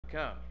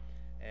come.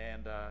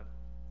 And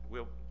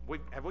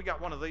have we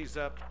got one of these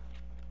up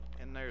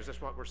in there? Is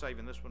this what we're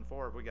saving this one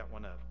for? Have we got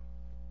one up?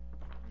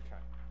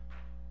 Okay.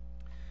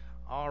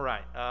 All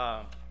right.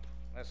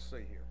 Let's see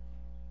here.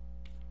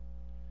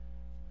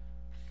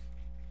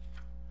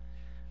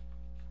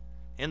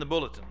 In the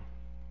bulletin,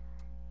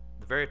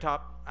 the very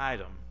top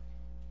item,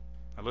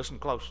 now listen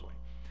closely.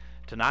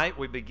 Tonight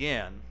we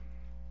begin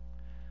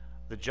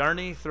the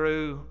journey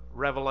through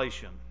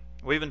Revelation.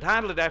 We've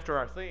entitled it after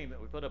our theme that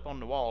we put up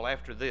on the wall,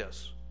 After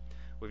This.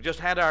 We've just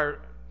had our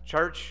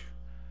church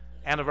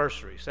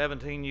anniversary,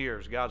 17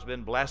 years. God's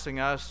been blessing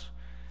us,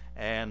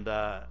 and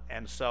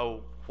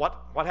so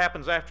what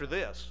happens after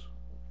this?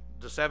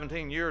 Does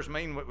 17 years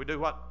mean we do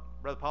what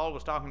Brother Paul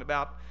was talking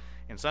about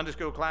in Sunday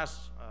school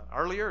class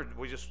earlier?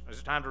 Is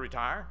it time to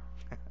retire?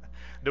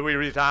 Do we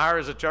retire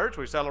as a church?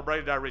 We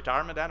celebrated our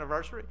retirement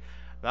anniversary.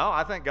 No,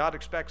 I think God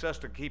expects us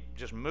to keep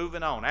just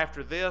moving on.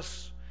 After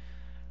this,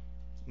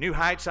 new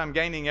heights I'm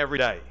gaining every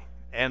day.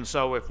 And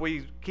so if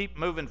we keep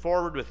moving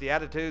forward with the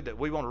attitude that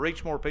we want to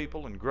reach more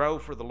people and grow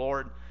for the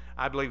Lord,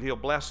 I believe He'll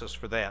bless us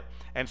for that.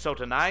 And so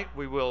tonight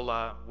we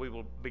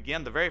will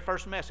begin the very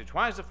first message.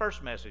 Why is the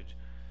first message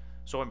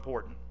so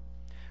important?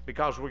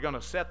 Because we're going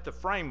to set the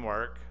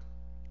framework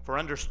for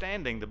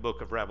understanding the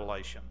book of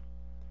Revelation.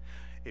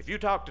 If you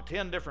talk to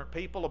 10 different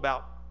people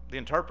about the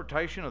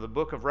interpretation of the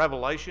book of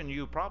Revelation,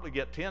 you probably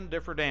get 10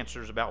 different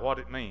answers about what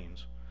it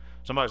means.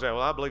 Somebody say,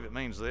 well, I believe it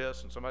means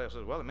this, and somebody else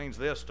says, well, it means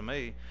this to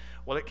me.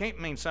 Well, it can't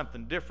mean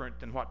something different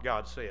than what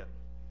God said.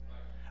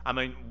 I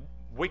mean,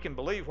 we can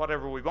believe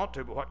whatever we want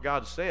to, but what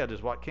God said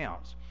is what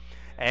counts.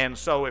 And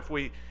so if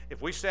we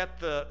set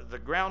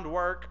the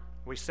groundwork,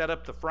 we set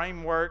up the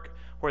framework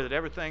where that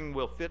everything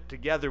will fit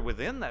together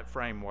within that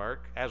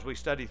framework as we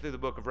study through the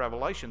book of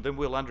Revelation, then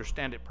we'll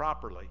understand it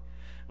properly.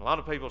 A lot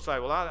of people say,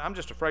 well, I'm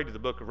just afraid of the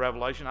book of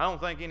Revelation. I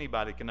don't think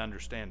anybody can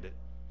understand it.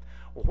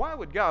 Well, why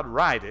would God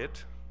write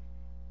it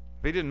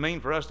if He didn't mean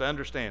for us to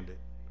understand it?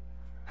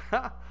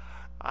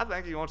 I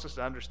think He wants us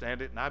to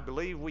understand it, and I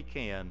believe we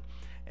can.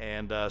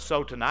 And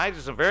so tonight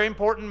is a very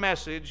important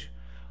message,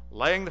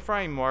 laying the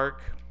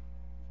framework,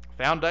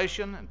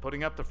 foundation, and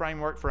putting up the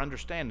framework for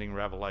understanding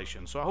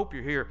Revelation. So I hope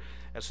you're here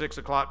at 6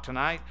 o'clock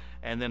tonight,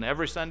 and then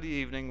every Sunday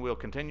evening we'll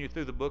continue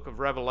through the book of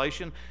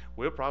Revelation.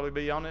 We'll probably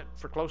be on it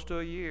for close to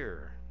a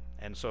year.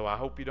 And so I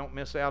hope you don't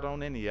miss out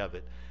on any of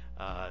it.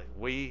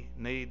 We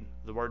need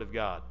the Word of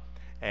God.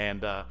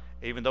 And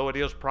even though it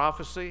is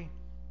prophecy,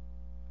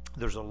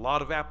 there's a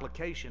lot of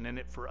application in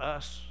it for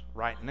us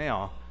right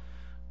now,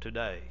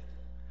 today.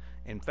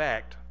 In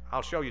fact,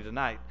 I'll show you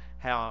tonight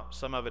how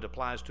some of it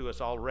applies to us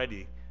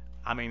already.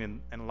 I mean,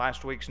 in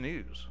last week's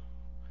news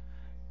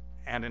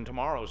and in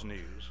tomorrow's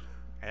news.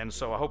 And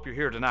so I hope you're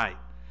here tonight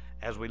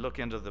as we look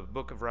into the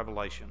book of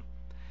Revelation.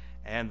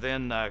 And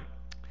then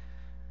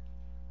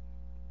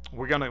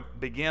we're going to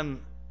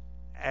begin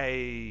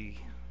an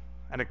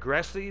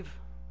aggressive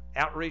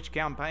outreach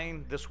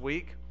campaign this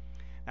week.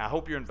 Now, I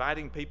hope you're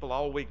inviting people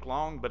all week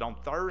long, but on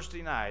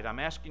Thursday night, I'm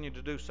asking you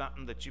to do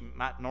something that you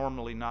might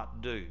normally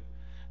not do.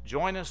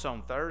 Join us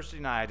on Thursday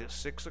night at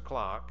 6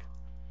 o'clock,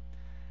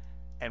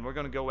 and we're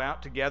going to go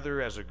out together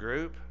as a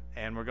group,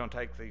 and we're going to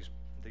take these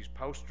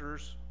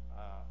posters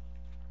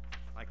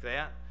like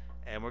that,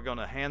 and we're going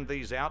to hand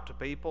these out to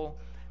people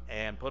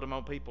and put them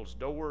on people's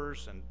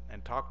doors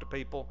and talk to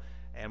people.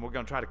 And we're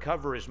going to try to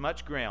cover as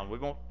much ground. We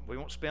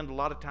won't spend a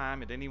lot of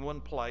time at any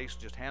one place.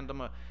 Just hand them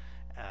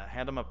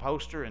a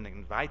poster and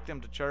invite them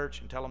to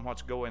church and tell them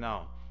what's going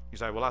on. You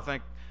say, well, I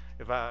think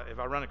if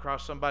I run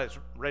across somebody that's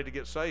ready to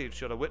get saved,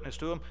 should I witness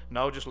to them?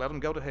 No, just let them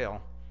go to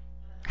hell.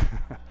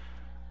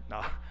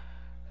 No,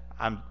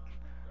 I'm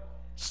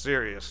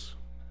serious.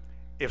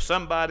 If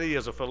somebody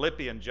is a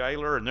Philippian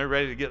jailer and they're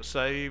ready to get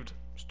saved,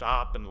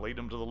 stop and lead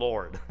them to the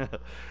Lord.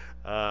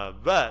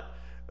 But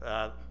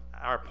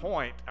our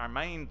point, our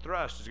main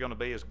thrust is going to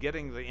be is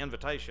getting the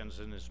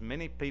invitations in as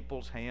many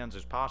people's hands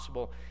as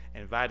possible,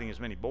 inviting as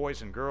many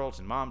boys and girls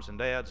and moms and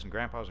dads and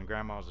grandpas and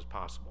grandmas as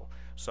possible.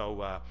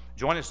 So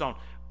join us on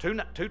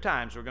two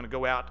times. We're going to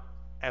go out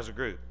as a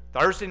group.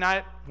 Thursday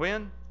night,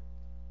 when?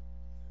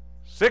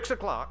 6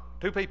 o'clock.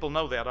 2 people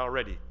know that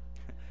already.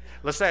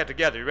 Let's say it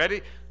together. You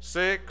ready?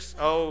 6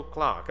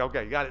 o'clock.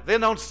 Okay, you got it.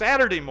 Then on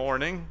Saturday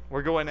morning,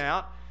 we're going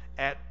out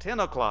at 10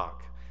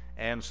 o'clock.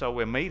 And so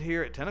we'll meet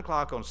here at 10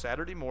 o'clock on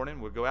Saturday morning.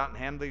 We'll go out and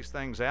hand these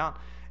things out.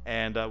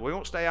 And we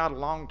won't stay out a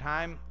long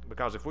time,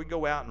 because if we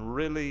go out and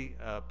really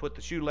put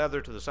the shoe leather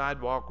to the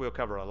sidewalk, we'll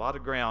cover a lot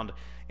of ground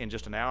in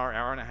just an hour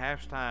and a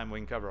half's time. We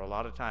can cover a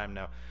lot of time.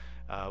 Now,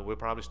 we'll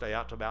probably stay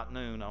out to about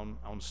noon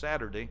on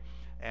Saturday,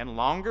 and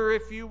longer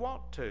if you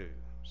want to.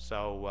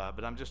 So,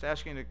 but I'm just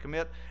asking you to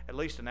commit at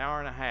least an hour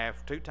and a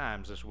half 2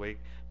 times this week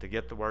to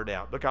get the word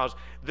out, because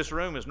this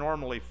room is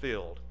normally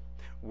filled.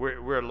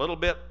 We're a little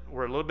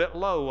bit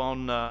low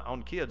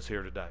on kids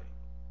here today,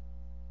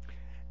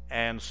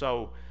 and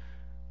so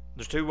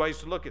there's 2 ways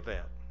to look at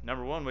that.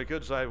 Number one, we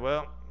could say,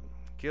 well,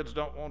 kids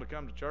don't want to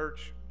come to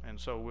church, and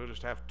so we'll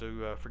just have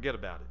to forget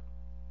about it.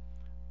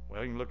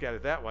 Well, you can look at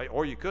it that way,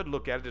 or you could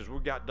look at it as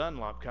we've got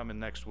Dunlop coming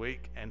next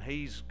week, and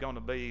he's going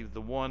to be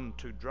the one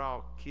to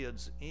draw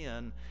kids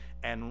in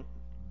and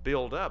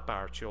build up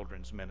our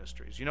children's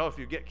ministries. You know, if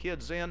you get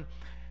kids in,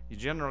 you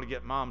generally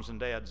get moms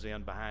and dads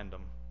in behind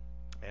them,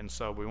 and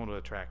so we want to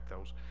attract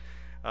those.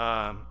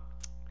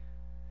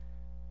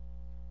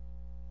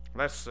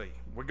 Let's see.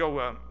 We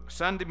go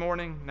Sunday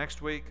morning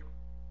next week.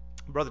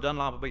 Brother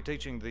Dunlop will be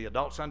teaching the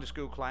adult Sunday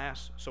school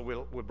class, so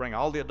we'll bring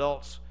all the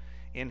adults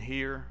in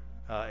here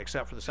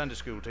except for the Sunday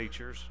school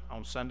teachers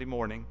on Sunday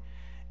morning,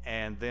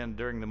 and then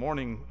during the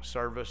morning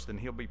service, then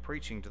he'll be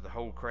preaching to the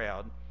whole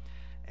crowd,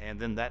 and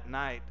then that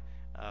night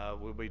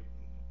we'll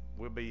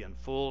be in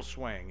full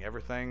swing.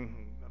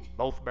 Everything,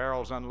 both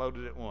barrels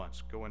unloaded at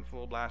once, going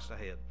full blast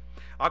ahead.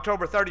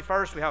 October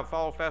 31st, we have a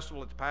fall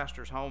festival at the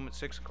pastor's home at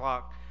 6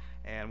 o'clock.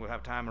 And we'll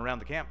have time around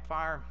the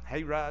campfire,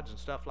 hay rides and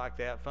stuff like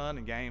that, fun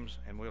and games,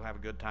 and we'll have a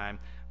good time.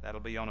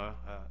 That'll be on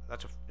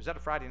is that a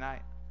Friday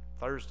night?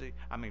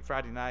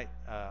 Friday night,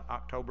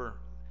 October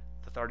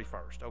the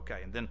 31st. Okay,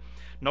 and then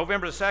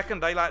November the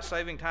 2nd, daylight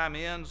saving time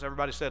ends.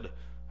 Everybody said,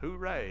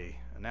 hooray,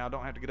 and now I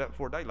don't have to get up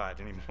before daylight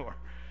anymore.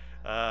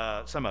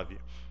 Some of you.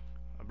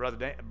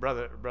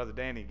 Brother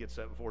Danny gets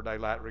up before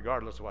daylight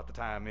regardless of what the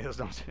time is,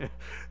 don't you?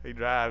 He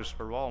drives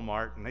for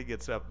Walmart, and he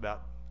gets up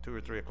about 2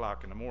 or 3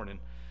 o'clock in the morning.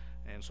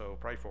 And so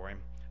pray for him.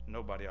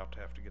 Nobody ought to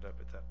have to get up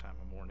at that time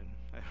of morning.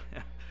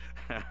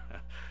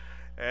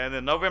 And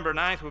then November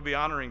 9th, we'll be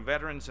honoring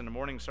veterans in the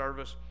morning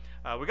service.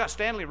 We got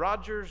Stanley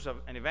Rogers,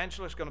 an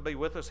evangelist, going to be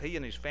with us. He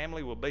and his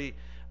family will be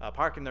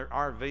parking their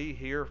RV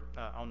here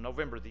on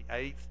November the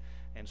 8th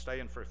and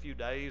staying for a few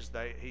days.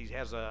 He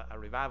has a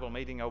revival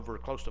meeting over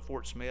close to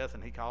Fort Smith,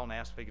 and he called and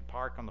asked if he could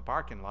park on the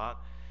parking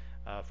lot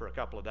for a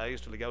couple of days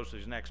till he goes to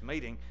his next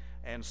meeting.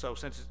 And so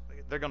since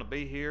they're going to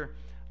be here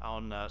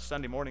on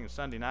Sunday morning and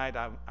Sunday night,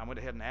 I went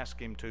ahead and asked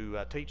him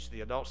to teach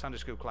the adult Sunday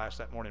school class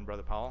that morning,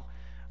 Brother Paul,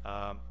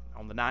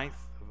 on the 9th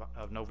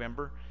of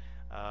November.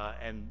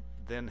 And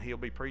then he'll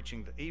be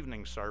preaching the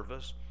evening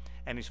service,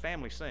 and his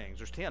family sings.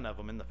 There's 10 of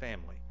them in the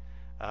family.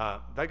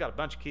 They got a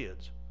bunch of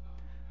kids.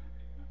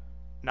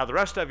 Now, the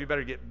rest of you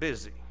better get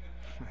busy.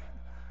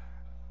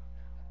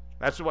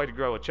 That's the way to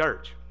grow a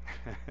church.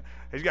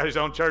 He's got his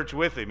own church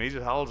with him. He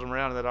just hauls them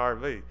around in that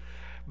RV.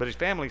 But his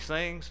family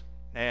sings,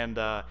 and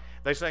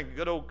they sing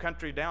good old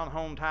country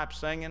down-home type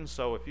singing.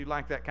 So if you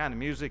like that kind of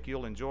music,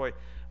 you'll enjoy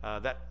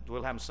that.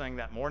 We'll have them sing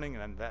that morning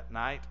and that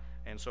night.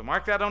 And so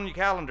mark that on your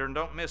calendar and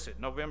don't miss it,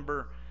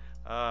 November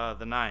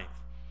the 9th.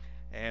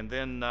 And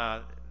then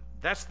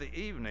that's the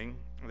evening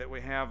that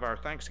we have our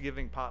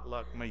Thanksgiving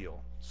potluck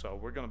meal. So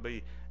we're going to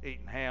be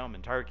eating ham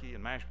and turkey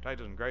and mashed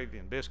potatoes and gravy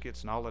and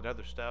biscuits and all that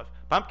other stuff.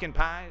 Pumpkin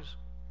pies.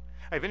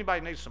 Hey, if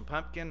anybody needs some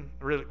pumpkin,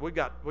 really, we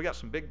got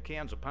some big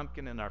cans of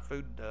pumpkin in our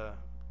food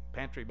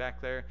pantry back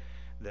there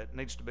that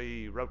needs to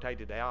be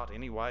rotated out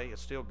anyway.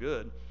 It's still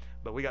good,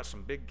 but we got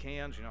some big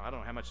cans. You know, I don't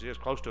know how much it is,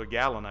 close to a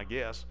gallon, I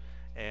guess.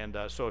 And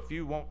so if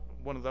you want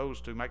one of those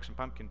to make some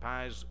pumpkin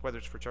pies, whether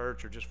it's for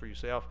church or just for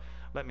yourself,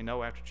 let me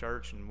know after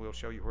church, and we'll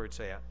show you where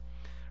it's at.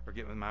 Or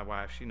get with my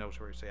wife; she knows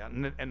where it's at.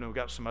 And we've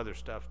got some other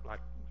stuff like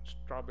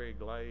strawberry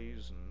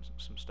glaze and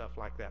some stuff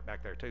like that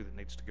back there too that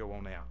needs to go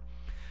on out.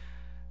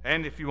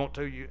 And if you want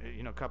to,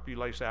 you know, a couple of you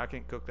ladies say, I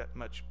can't cook that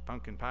much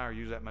pumpkin pie or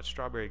use that much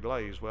strawberry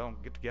glaze. Well,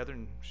 get together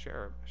and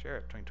share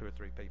it between 2 or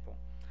 3 people.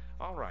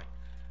 All right.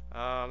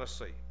 Let's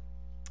see.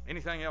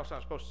 Anything else I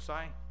was supposed to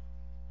say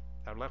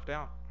I've left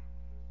out?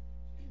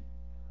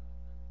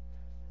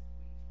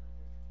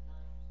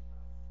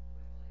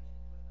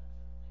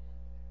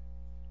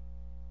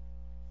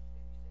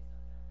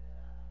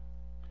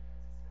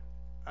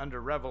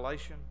 Under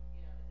Revelation?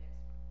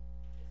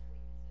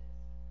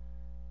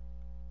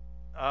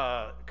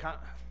 The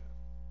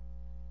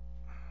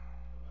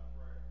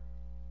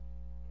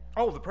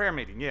prayer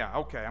meeting. Yeah,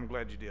 okay. I'm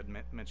glad you did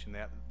mention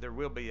that. There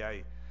will be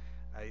a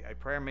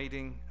prayer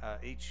meeting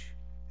each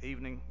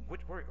evening.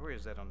 Where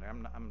is that on there?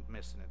 I'm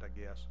missing it, I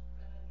guess. It's the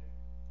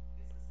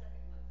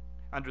second one.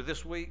 Under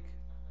this week?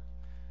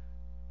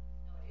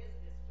 No, it is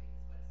this week.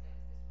 That's what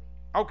it says, this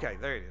week. Okay,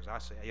 there it is. I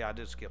see. Yeah, I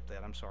did skip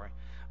that. I'm sorry.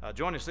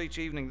 Join us each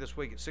evening this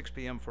week at 6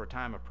 p.m. for a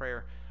time of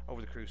prayer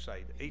over the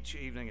crusade. Each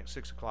evening at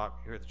 6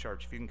 o'clock here at the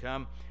church. If you can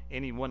come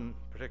any one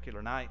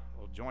particular night,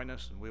 well, join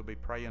us and we'll be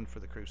praying for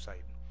the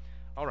crusade.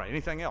 All right,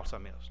 anything else I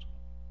missed?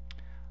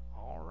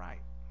 All right.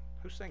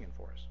 Who's singing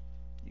for us?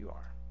 You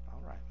are.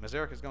 All right. Ms.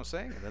 Erica's going to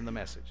sing and then the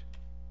message.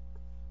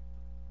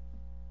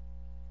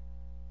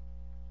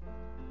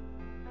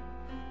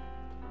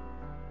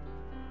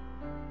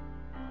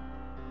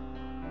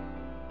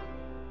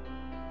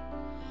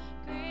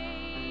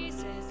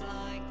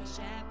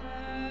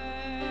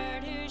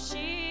 Shepherd whose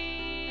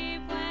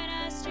sheep went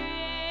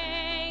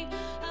astray,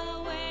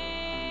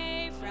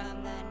 away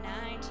from the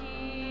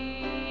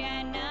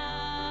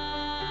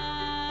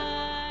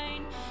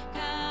 99.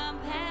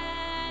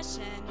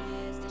 Compassion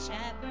is the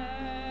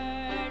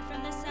shepherd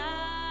from the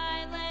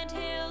silent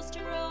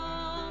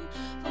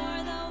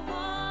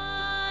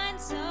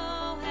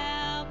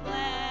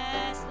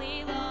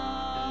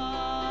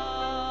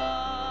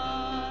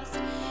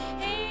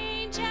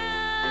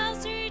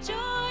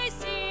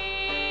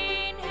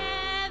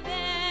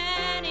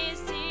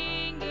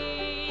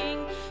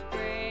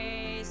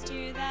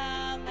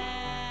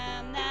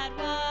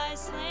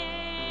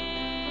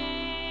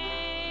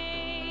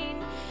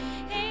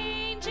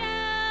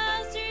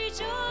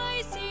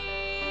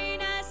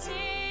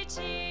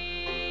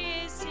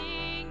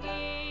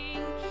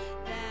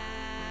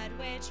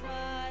which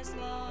was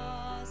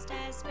lost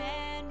has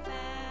been found.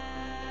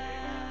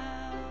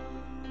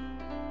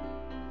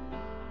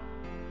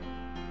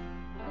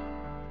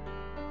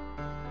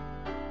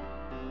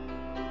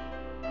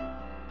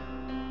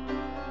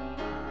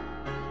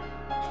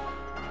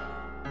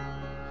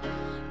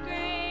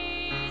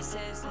 Grace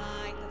is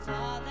like the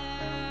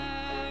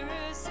Father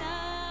whose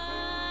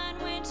Son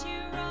went to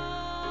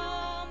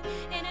Rome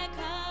in a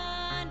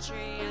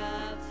country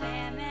of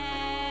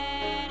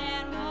famine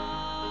and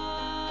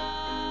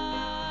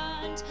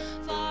want,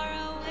 far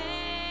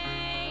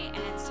away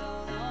and so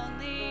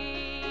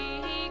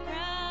lonely. He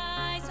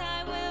cries,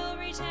 I will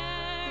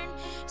return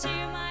to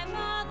my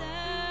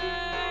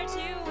Father,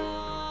 to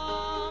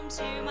home,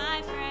 to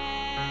my friends.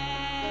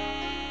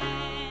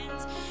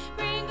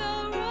 Bring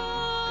a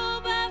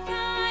robe of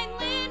fine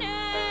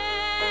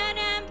linen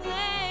and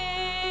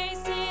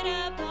place it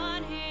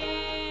upon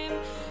him.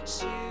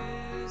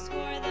 Shoes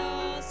for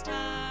those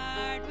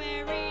tired,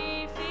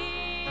 weary feet.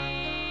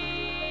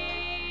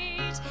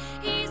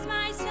 He's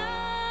my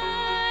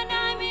son,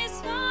 I'm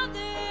his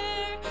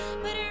father.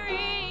 Put a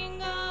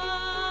ring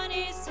on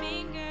his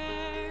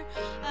finger,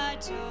 a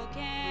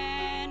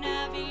token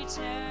of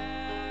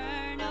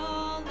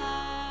eternal love.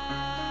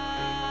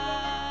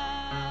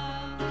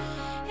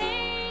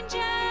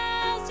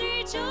 Angels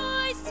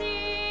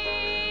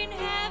rejoicing,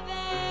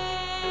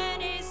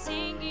 heaven is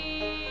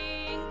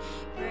singing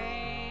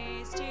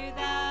praise to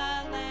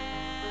the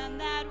Lamb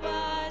that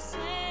was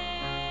slain.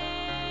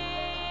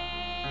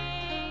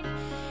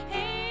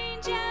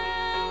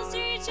 Angels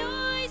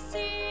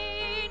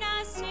rejoicing,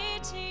 a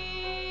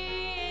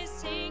city is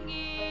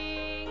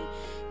singing,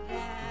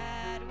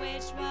 that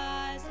which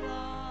was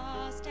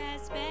lost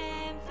has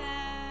been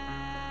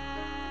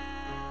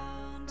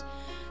found.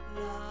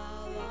 The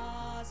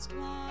lost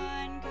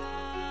one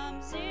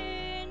comes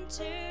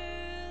into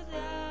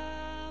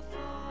the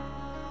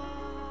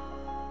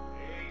fold.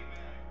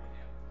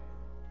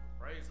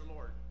 Praise the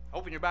Lord.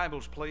 Open your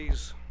Bibles,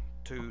 please,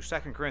 to 2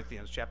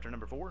 Corinthians chapter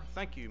number 4.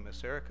 Thank you,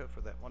 Miss Erica,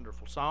 for that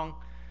wonderful song.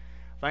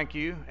 Thank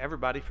you,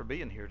 everybody, for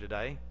being here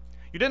today.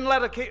 You didn't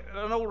let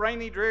an old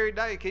rainy, dreary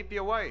day keep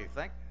you away.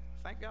 Thank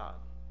God.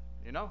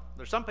 You know,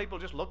 there's some people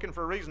just looking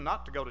for a reason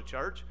not to go to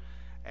church,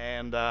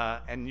 and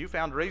you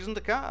found a reason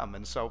to come.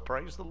 And so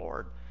praise the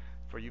Lord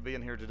for you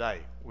being here today.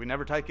 We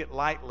never take it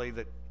lightly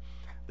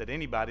that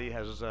anybody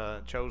has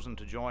chosen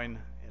to join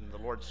in the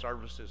Lord's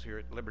services here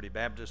at Liberty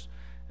Baptist,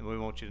 and we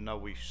want you to know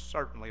we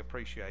certainly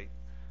appreciate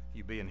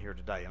you being here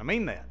today. And I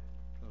mean that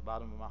from the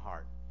bottom of my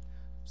heart.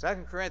 2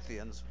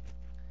 Corinthians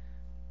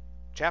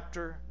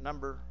chapter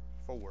number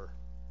 4.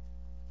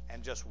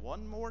 And just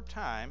one more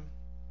time,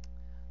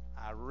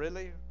 I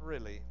really,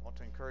 really want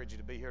to encourage you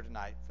to be here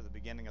tonight for the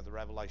beginning of the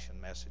Revelation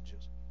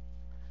messages.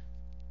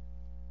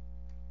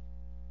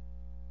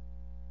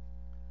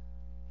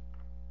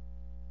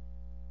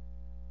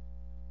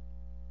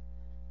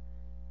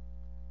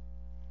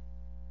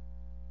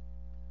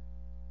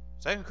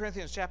 Second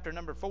Corinthians chapter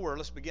number 4,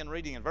 let's begin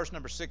reading in verse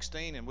number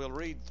 16, and we'll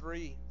read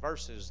 3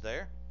 verses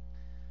there.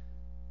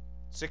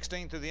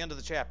 16 through the end of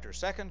the chapter.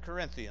 2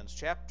 Corinthians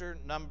chapter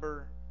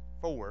number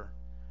 4,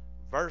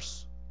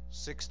 verse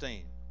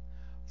 16.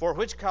 For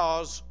which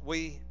cause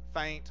we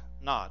faint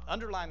not.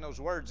 Underline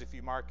those words if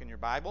you mark in your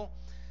Bible.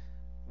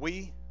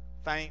 We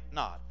faint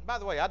not. And by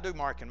the way, I do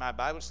mark in my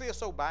Bible. See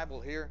this old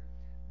Bible here?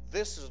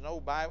 This is an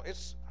old Bible.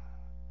 It's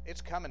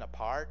coming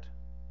apart.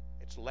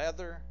 It's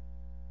leather,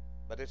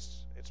 but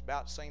it's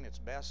about seen its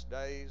best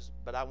days.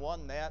 But I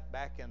won that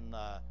back in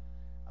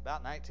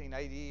about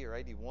 1980 or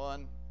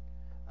 81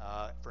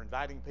 for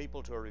inviting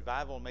people to a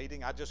revival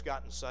meeting. I'd just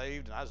gotten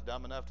saved, and I was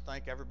dumb enough to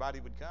think everybody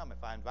would come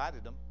if I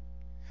invited them.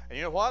 And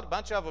you know what? A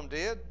bunch of them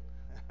did.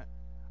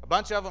 A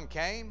bunch of them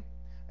came,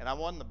 and I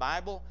won the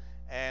Bible.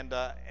 And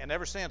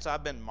ever since,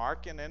 I've been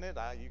marking in it.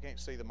 You can't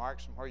see the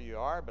marks from where you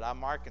are, but I'm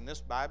marking this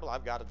Bible.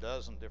 I've got a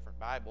dozen different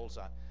Bibles.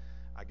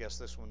 I guess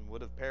this one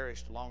would have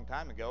perished a long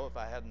time ago if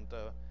I hadn't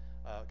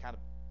kind of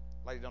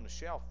laid it on the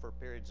shelf for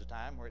periods of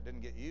time where it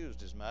didn't get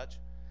used as much.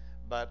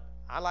 But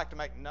I like to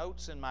make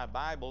notes in my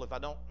Bible. If I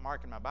don't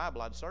mark in my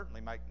Bible, I'd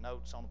certainly make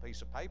notes on a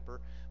piece of paper,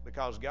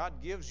 because God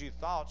gives you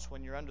thoughts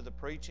when you're under the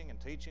preaching and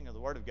teaching of the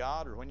Word of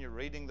God, or when you're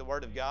reading the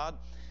Word of God,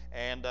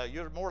 and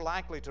you're more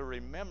likely to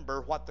remember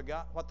what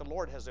the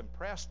Lord has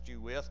impressed you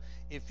with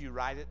if you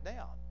write it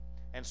down.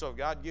 And so if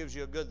God gives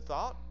you a good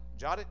thought,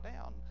 jot it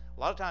down.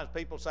 A lot of times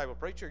people say, well,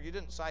 preacher, you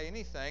didn't say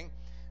anything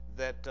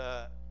that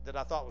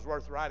I thought was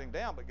worth writing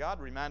down, but God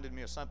reminded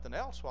me of something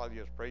else while you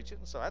was preaching,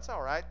 so that's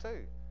all right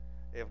too.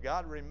 If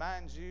God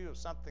reminds you of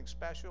something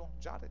special,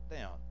 jot it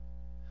down.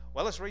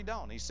 Well, let's read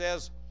on. He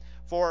says,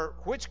 for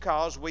which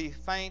cause we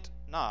faint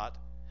not,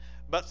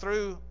 but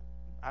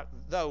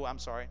though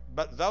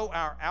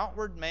our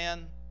outward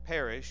man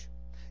perish,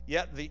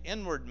 yet the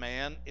inward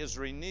man is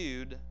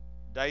renewed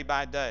day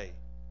by day.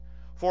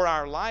 For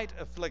our light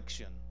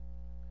affliction,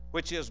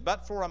 which is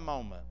but for a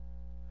moment,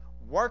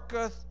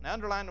 worketh, now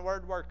underline the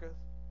word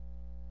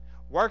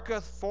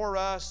worketh for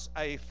us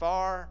a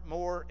far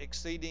more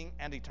exceeding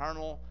and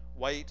eternal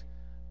weight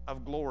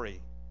of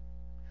glory.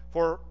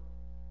 For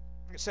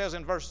it says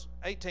in verse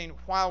 18,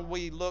 while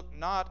we look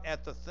not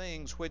at the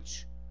things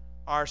which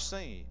are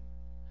seen,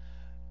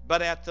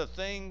 but at the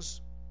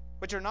things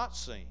which are not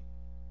seen.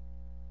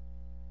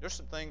 There's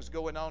some things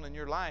going on in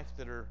your life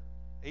that are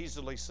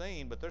easily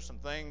seen, but there's some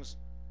things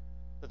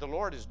that the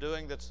Lord is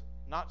doing that's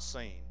not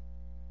seen.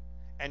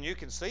 And you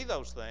can see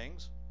those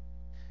things.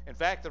 In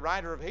fact, the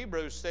writer of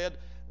Hebrews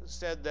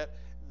said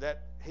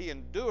that he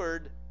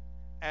endured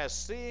as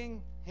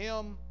seeing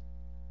him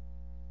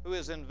who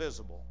is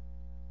invisible.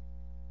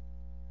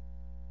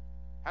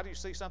 How do you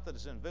see something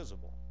that's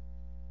invisible?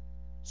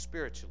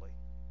 Spiritually.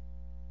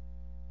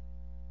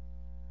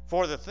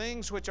 For the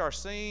things which are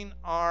seen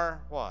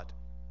are what?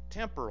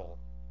 Temporal.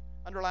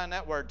 Underline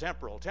that word,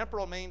 temporal.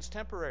 Temporal means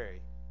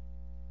temporary.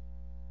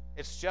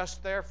 It's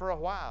just there for a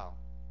while.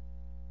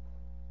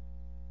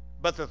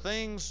 But the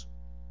things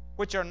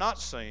which are not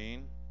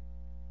seen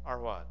are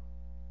what?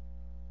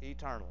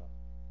 Eternal.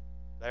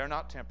 They are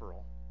not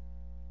temporal.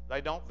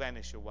 They don't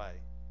vanish away.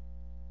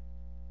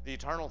 The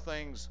eternal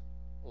things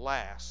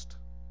last.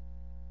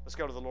 Let's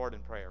go to the Lord in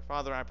prayer.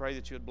 Father, I pray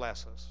that you would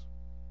bless us.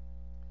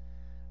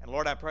 And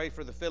Lord, I pray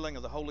for the filling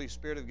of the Holy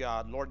Spirit of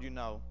God. Lord, you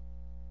know,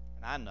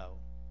 and I know,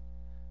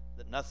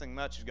 that nothing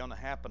much is going to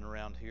happen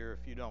around here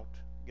if you don't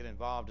get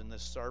involved in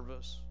this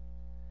service.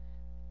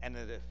 And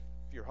that if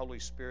your Holy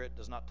Spirit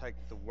does not take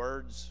the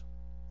words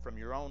from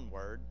your own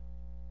word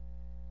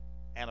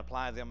and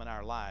apply them in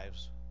our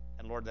lives.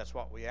 And Lord, that's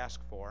what we ask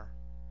for.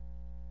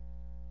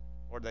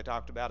 Lord, they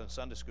talked about in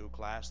Sunday school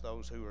class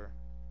those who are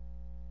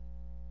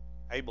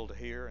able to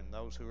hear and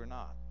those who are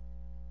not.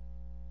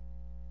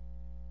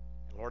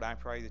 And Lord, I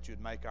pray that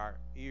you'd make our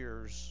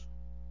ears,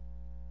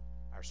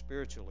 our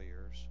spiritual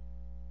ears,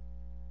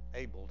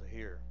 able to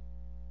hear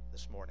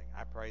this morning.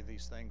 I pray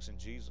these things in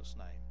Jesus'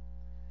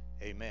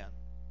 name. Amen.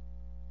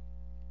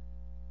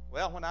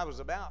 Well, when I was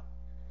about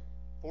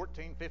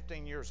 14,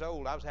 15 years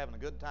old, I was having a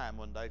good time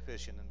one day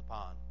fishing in the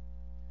pond.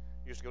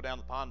 Used to go down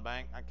the pond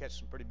bank, and I'd catch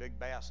some pretty big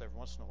bass every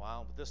once in a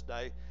while. But this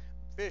day,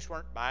 fish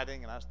weren't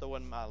biting, and I was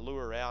throwing my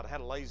lure out. I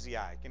had a lazy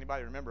ike.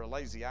 Anybody remember a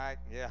lazy ike?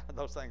 Yeah,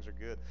 those things are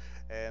good.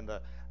 And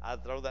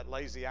I'd throw that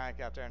lazy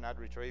ike out there, and I'd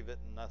retrieve it,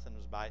 and nothing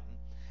was biting.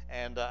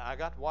 And I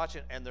got to watch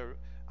it, and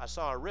I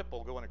saw a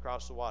ripple going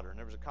across the water, and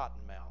there was a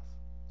cottonmouth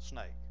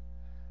snake.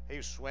 He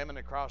was swimming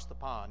across the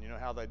pond. You know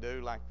how they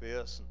do, like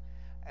this.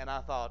 And I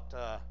thought,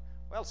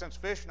 well, since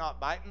fish are not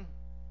biting,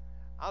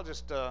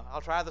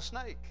 I'll try the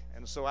snake.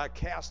 And so I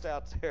cast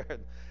out there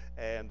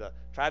and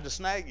tried to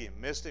snag him,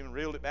 missed him, and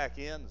reeled it back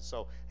in. And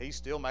so he's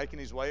still making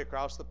his way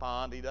across the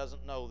pond. He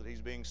doesn't know that he's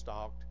being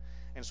stalked.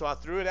 And so I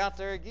threw it out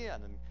there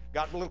again and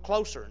got a little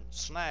closer and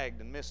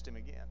snagged and missed him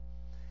again.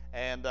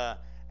 And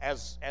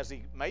as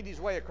he made his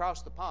way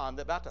across the pond,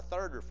 about the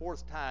third or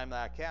fourth time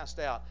that I cast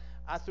out,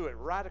 I threw it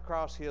right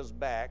across his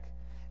back.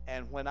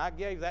 And when I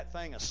gave that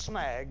thing a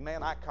snag,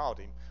 man, I caught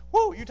him.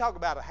 Whoo, you talk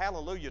about a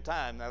hallelujah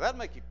time. Now, that'll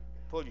make you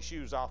pull your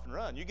shoes off and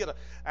run.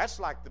 That's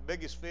like the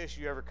biggest fish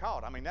you ever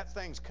caught. I mean, that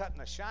thing's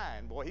cutting a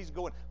shine. Boy, he's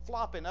going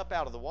flopping up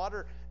out of the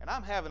water, and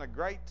I'm having a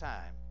great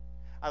time.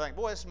 I think,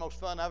 boy, it's the most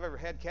fun I've ever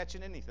had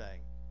catching anything.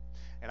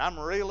 And I'm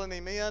reeling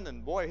him in,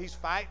 and boy, he's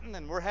fighting,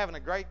 and we're having a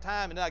great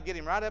time. And then I get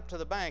him right up to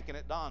the bank, and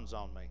it dawns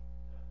on me.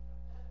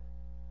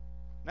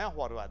 Now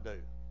what do I do?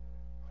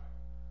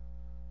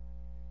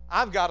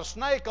 I've got a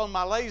snake on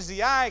my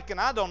lazy ike, and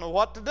I don't know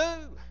what to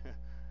do.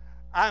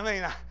 I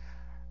mean,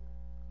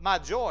 my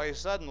joy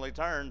suddenly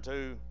turned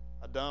to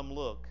a dumb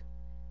look.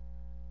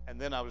 And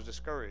then I was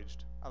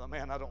discouraged. I thought,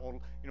 man, I don't want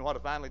to. You know what I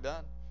finally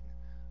done?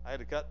 I had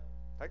to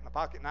take my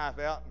pocket knife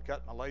out and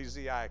cut my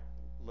lazy ike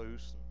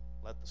loose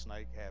and let the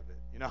snake have it.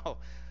 You know,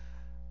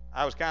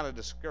 I was kind of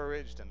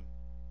discouraged and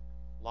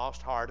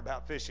lost heart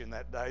about fishing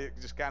that day. It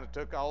just kind of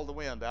took all the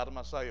wind out of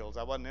my sails.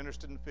 I wasn't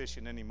interested in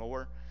fishing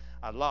anymore.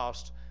 I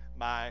lost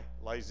my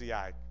lazy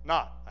ike.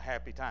 Not a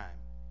happy time.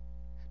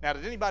 Now,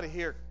 did anybody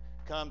here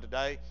come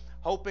today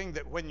hoping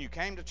that when you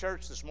came to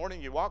church this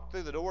morning, you walked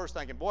through the doors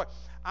thinking, boy,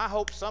 I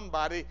hope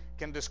somebody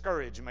can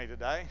discourage me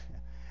today.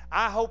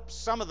 I hope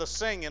some of the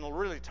singing will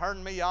really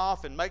turn me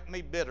off and make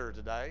me bitter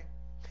today.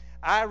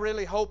 I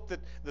really hope that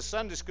the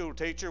Sunday school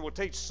teacher will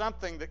teach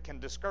something that can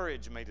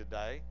discourage me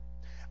today.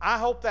 I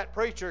hope that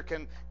preacher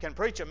can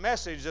preach a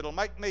message that'll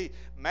make me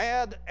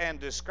mad and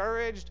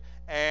discouraged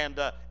and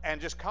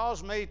just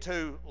cause me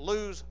to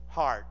lose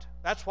heart.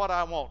 That's what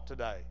I want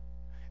today.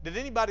 Did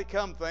anybody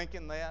come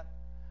thinking that?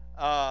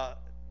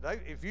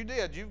 If you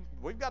did,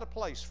 we've got a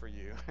place for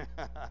you.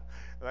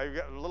 They've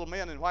got little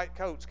men in white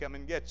coats come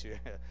and get you.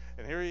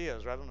 And here he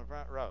is right on the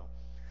front row.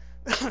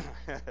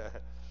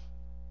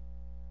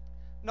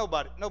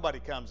 Nobody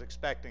comes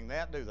expecting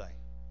that, do they?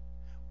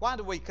 Why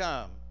do we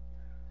come?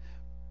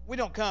 We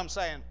don't come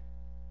saying,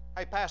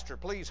 hey, Pastor,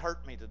 please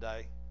hurt me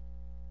today.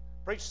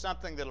 Preach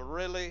something that'll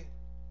really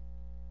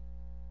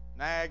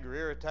nag or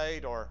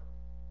irritate or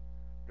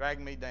drag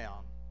me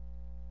down.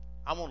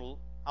 I want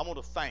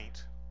to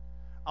faint.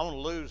 I want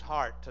to lose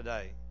heart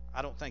today.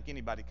 I don't think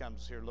anybody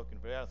comes here looking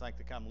for that. I think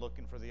they come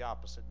looking for the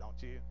opposite,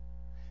 don't you?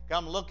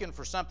 Come looking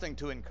for something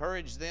to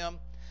encourage them,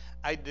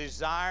 a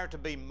desire to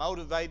be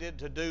motivated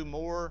to do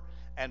more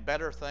and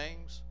better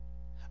things,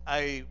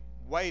 a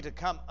way to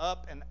come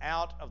up and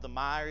out of the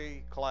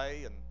miry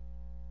clay and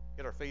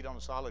get our feet on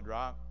a solid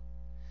rock.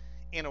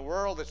 In a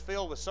world that's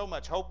filled with so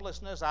much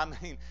hopelessness, I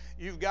mean,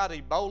 you've got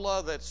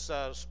Ebola that's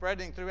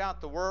spreading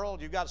throughout the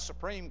world. You've got a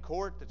Supreme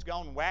Court that's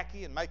gone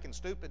wacky and making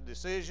stupid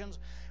decisions.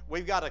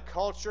 We've got a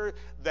culture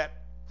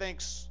that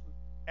thinks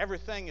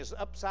everything is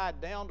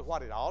upside down to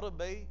what it ought to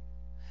be.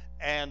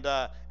 And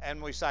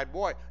we say,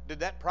 boy, did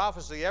that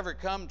prophecy ever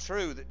come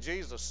true that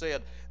Jesus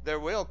said, there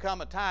will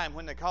come a time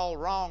when they call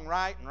wrong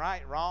right and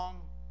right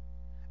wrong?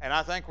 And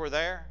I think we're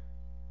there.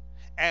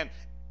 And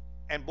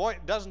boy,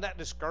 doesn't that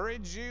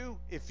discourage you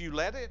if you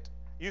let it?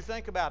 You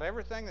think about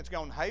everything that's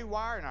gone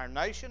haywire in our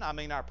nation. I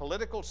mean, our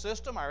political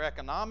system, our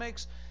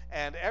economics,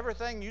 and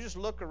everything. You just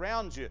look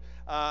around you.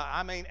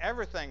 I mean,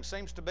 everything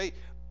seems to be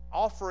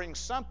offering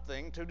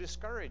something to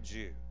discourage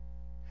you.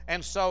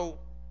 And so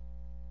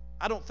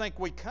I don't think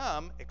we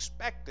come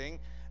expecting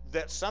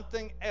that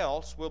something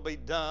else will be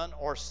done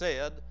or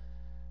said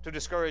to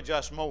discourage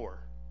us more.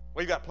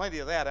 We've got plenty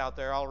of that out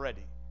there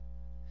already.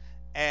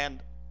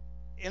 And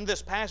in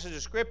this passage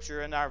of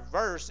Scripture, in our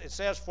verse, it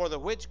says, for the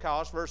which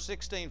cause, verse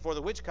 16, for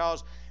the which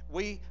cause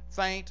we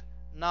faint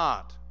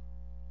not.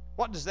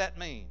 What does that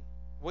mean?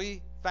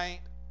 We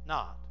faint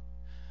not.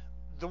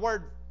 The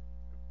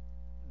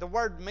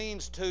word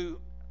means to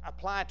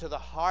apply to the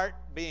heart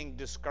being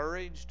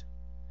discouraged.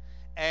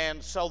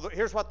 And so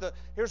here's what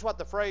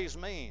the phrase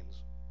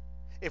means.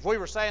 If we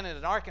were saying it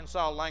in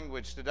Arkansas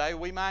language today,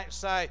 we might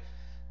say,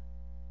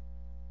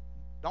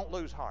 don't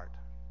lose heart.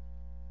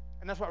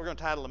 And that's what we're going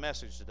to title the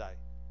message today.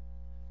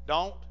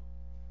 Don't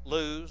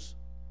lose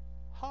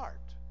heart.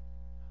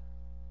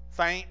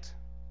 Faint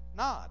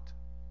not.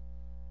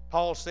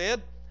 Paul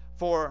said,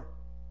 for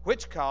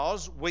which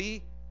cause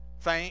we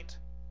faint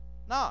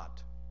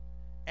not.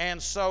 And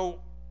so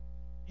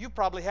you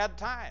probably had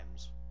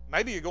times.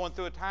 Maybe you're going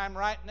through a time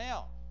right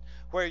now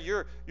where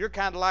you're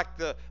kind of like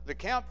the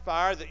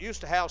campfire that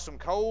used to have some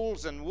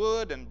coals and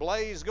wood and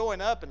blaze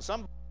going up and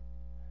some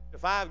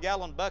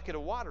 5-gallon bucket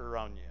of water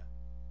on you.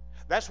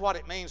 That's what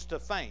it means to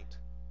faint,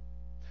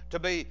 to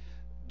be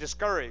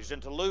discouraged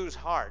and to lose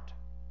heart.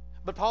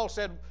 But Paul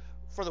said,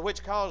 for the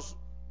which cause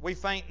we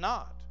faint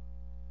not.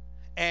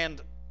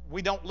 And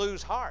we don't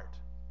lose heart.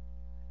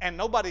 And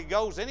nobody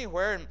goes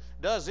anywhere and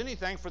does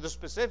anything for the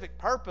specific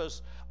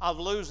purpose of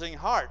losing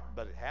heart,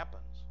 but it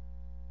happens.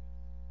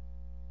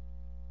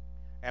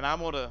 And I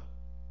want to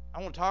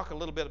talk a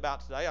little bit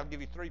about today. I'll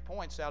give you 3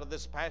 points out of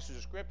this passage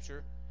of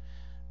Scripture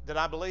that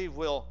I believe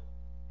will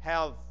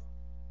have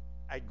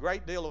a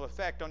great deal of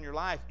effect on your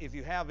life if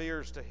you have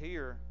ears to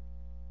hear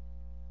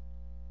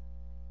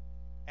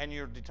and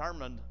you're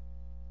determined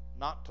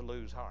not to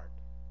lose heart.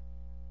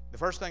 The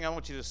first thing I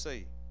want you to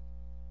see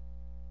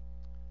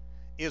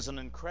is an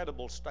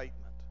incredible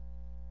statement.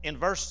 In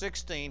verse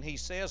 16, he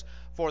says,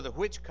 for the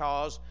which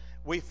cause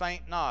we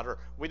faint not, or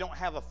we don't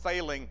have a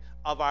failing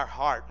of our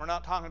heart. We're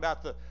not talking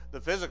about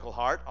the physical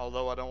heart,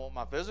 although I don't want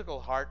my physical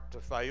heart to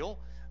fail,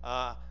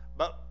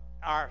 but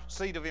our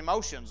seat of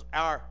emotions,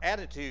 our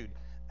attitude,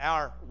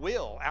 our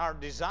will, our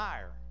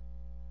desire.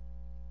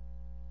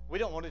 We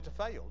don't want it to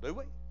fail, do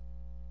we?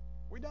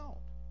 We don't.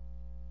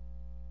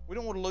 We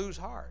don't want to lose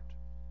heart.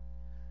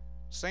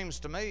 Seems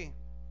to me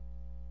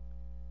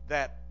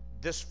that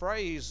this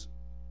phrase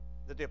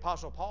that the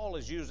Apostle Paul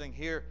is using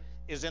here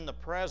is in the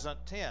present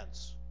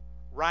tense,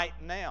 right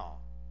now.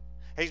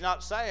 He's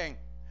not saying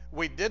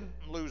we didn't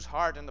lose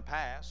heart in the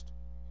past,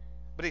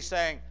 but he's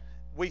saying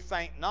we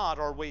faint not,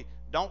 or we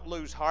don't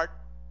lose heart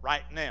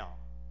right now.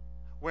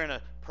 We're in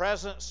a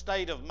present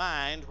state of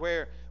mind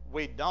where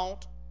we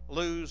don't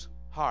lose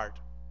heart.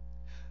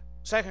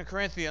 2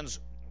 Corinthians,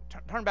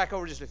 turn back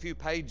over just a few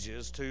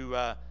pages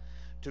to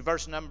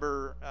verse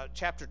number,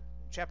 chapter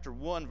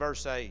 1,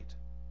 verse 8.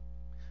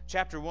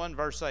 Chapter 1,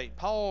 verse 8.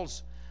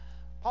 Paul's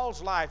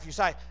life, you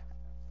say,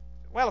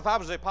 well, if I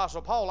was the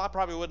Apostle Paul, I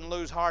probably wouldn't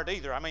lose heart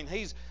either. I mean,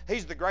 he's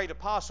the great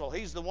apostle.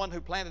 He's the one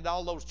who planted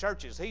all those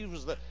churches. He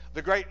was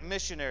the great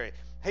missionary.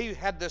 He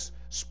had this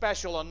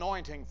special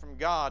anointing from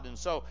God, and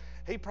so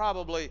he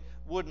probably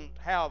wouldn't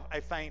have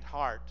a faint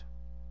heart.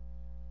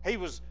 He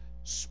was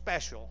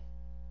special.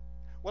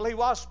 Well, he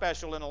was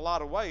special in a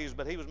lot of ways,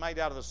 but he was made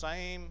out of the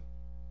same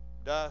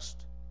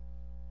dust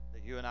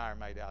that you and I are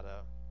made out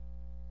of.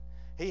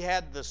 He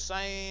had the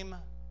same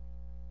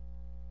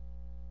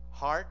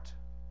heart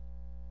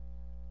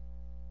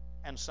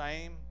and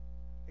same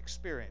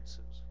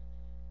experiences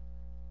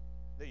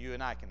that you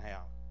and I can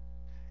have.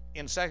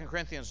 In 2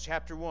 Corinthians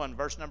chapter 1,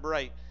 verse number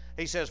 8,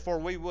 he says, for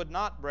we would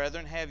not,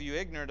 brethren, have you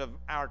ignorant of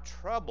our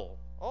trouble.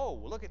 Oh,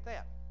 look at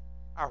that.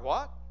 Our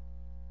what?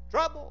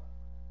 Trouble.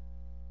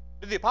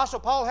 Did the Apostle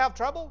Paul have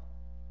trouble?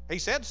 He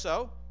said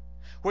so.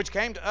 Which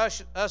came to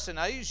us in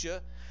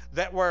Asia,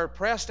 that were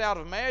pressed out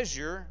of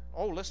measure.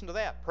 Oh, listen to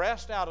that.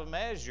 Pressed out of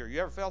measure.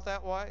 You ever felt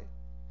that way?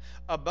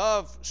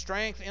 Above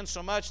strength,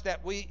 insomuch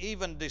that we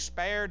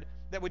despaired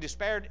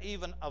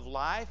even of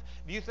life.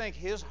 Do you think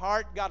his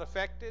heart got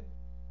affected?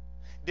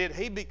 Did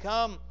he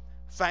become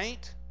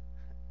faint?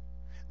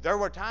 There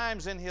were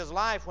times in his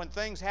life when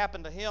things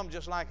happened to him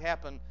just like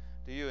happened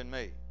to you and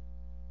me.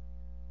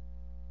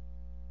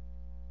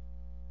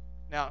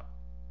 Now,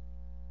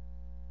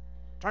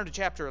 turn to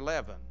chapter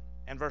 11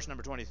 and verse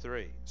number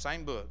 23.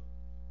 Same book.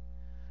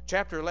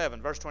 Chapter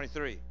 11, verse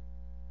 23.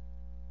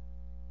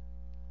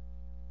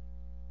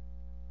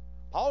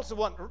 Paul's the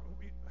one.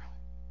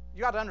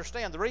 You got to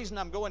understand, the reason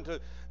I'm going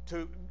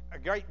to a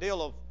great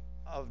deal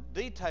of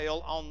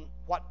detail on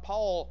what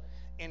Paul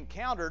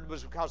encountered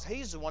was because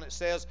he's the one that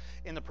says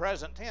in the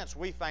present tense,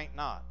 we faint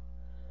not.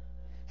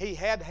 He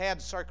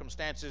had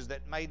circumstances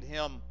that made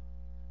him,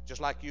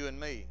 just like you and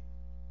me,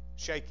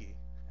 shaky.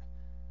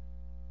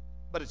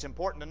 But it's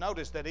important to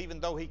notice that even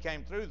though he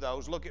came through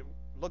those, look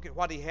at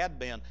what he had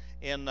been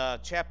in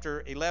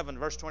chapter 11,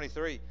 verse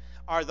 23.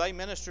 Are they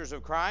ministers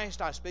of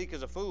Christ? I speak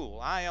as a fool.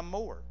 I am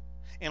more.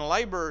 In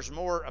laborers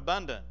more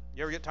abundant.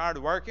 You ever get tired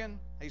of working?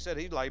 He said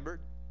he labored.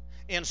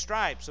 In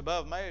stripes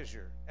above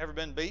measure. Ever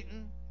been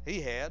beaten? He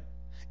had.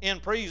 In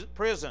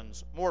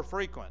prisons more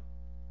frequent.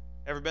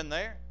 Ever been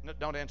there? No,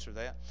 don't answer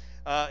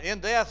that. In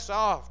death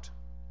soft.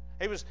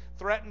 He was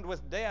threatened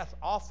with death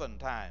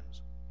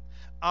oftentimes.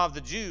 Of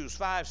the Jews,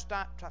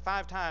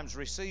 five times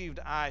received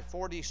I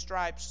 40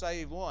 stripes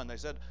save one. They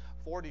said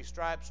 40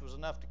 stripes was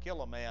enough to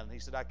kill a man. He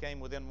said, I came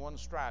within one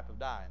stripe of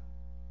dying.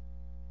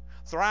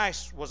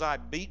 Thrice was I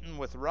beaten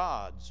with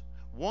rods.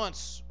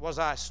 Once was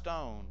I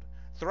stoned.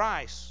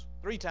 Thrice,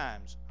 3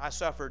 times, I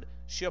suffered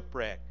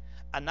shipwreck.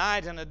 A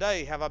night and a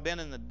day have I been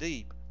in the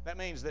deep. That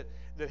means that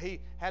he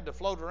had to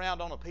float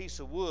around on a piece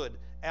of wood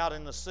out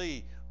in the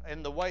sea,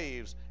 in the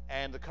waves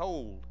and the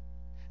cold.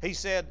 He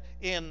said,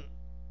 in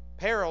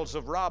perils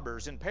of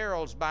robbers, in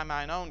perils by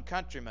mine own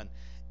countrymen,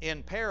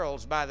 in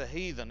perils by the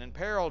heathen, in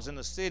perils in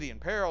the city, in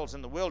perils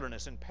in the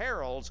wilderness, in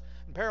perils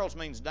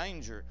means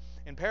danger,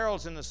 in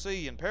perils in the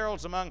sea, in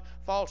perils among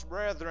false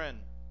brethren.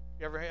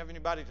 You ever have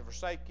anybody to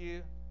forsake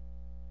you?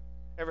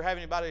 Ever have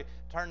anybody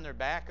turn their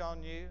back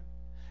on you?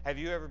 Have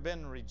you ever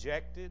been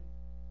rejected?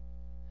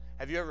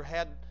 Have you ever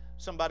had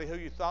somebody who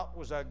you thought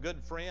was a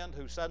good friend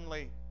who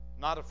suddenly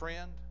not a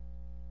friend?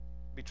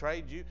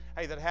 Betrayed you?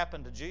 Hey, that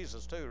happened to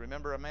Jesus too.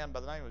 Remember a man by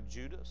the name of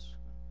Judas?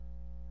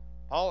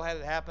 Paul had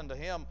it happen to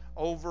him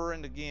over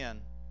and again.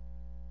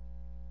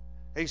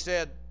 He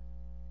said,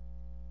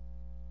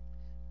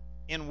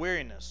 in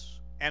weariness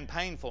and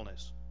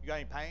painfulness. You got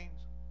any pains?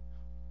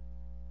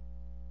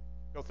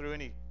 Go through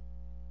any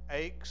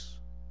aches,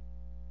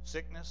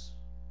 sickness,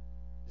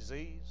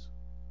 disease?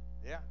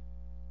 Yeah.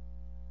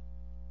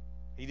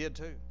 He did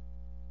too.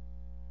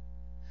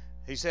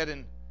 He said,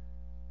 in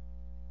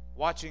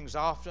watchings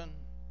often,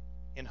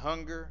 in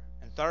hunger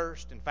and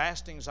thirst, in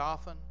fastings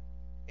often,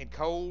 in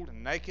cold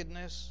and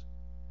nakedness,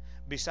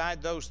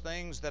 beside those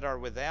things that are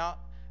without,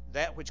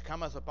 that which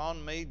cometh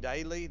upon me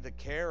daily, the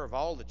care of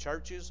all the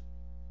churches.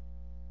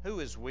 Who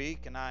is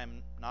weak and I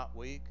am not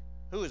weak?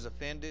 Who is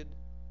offended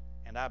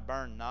and I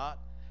burn not?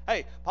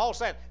 Hey, Paul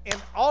said, in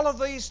all of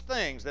these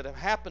things that have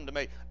happened to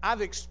me,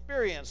 I've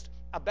experienced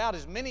about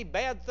as many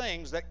bad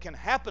things that can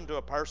happen to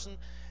a person.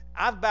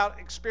 I've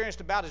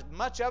experienced about as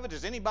much of it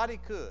as anybody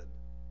could.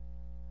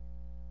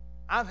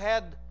 I've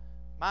had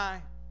my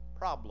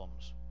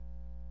problems.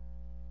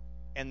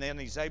 And then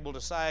he's able to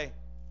say,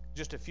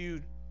 just a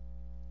few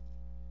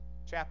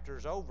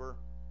chapters over,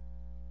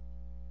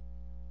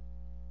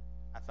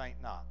 I faint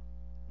not.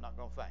 I'm not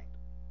going to faint.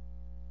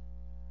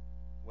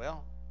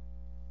 Well,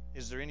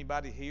 is there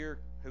anybody here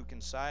who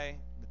can say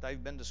that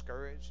they've been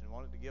discouraged and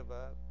wanted to give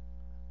up?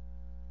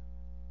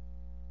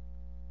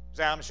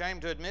 Say, I'm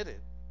ashamed to admit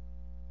it.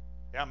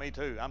 Yeah, me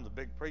too. I'm the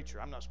big preacher.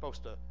 I'm not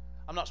supposed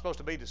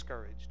to be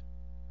discouraged.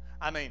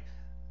 I mean,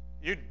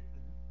 you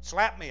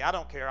slap me, I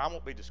don't care. I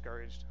won't be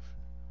discouraged.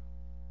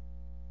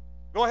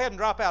 Go ahead and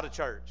drop out of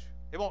church.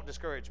 It won't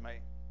discourage me.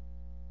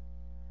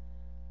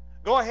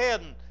 Go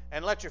ahead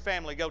and let your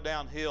family go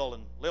downhill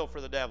and live for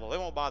the devil. It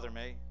won't bother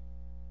me.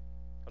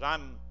 But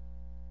I'm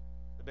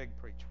the big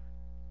preacher.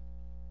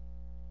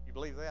 You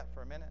believe that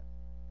for a minute?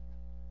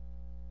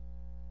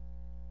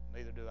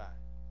 Neither do I.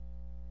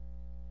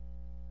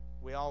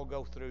 We all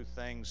go through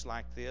things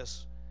like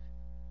this,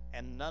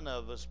 and none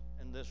of us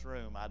in this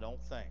room, I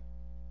don't think,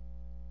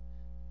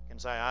 can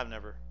say, I've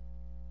never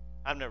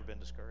been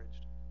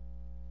discouraged.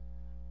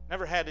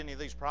 Never had any of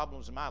these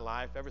problems in my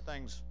life.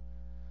 Everything's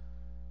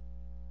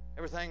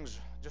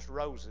just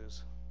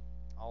roses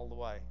all the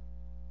way.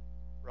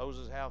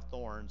 Roses have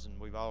thorns, and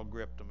we've all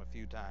gripped them a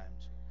few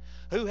times.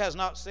 Who has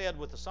not said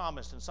with the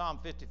psalmist in Psalm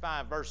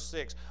 55, verse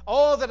 6,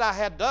 "Oh, that I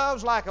had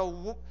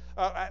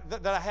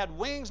that I had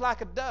wings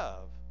like a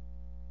dove,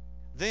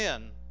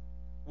 then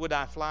would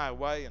I fly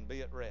away and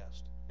be at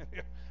rest."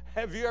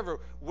 Have you ever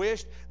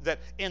wished that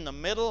in the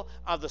middle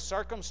of the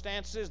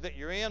circumstances that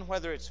you're in,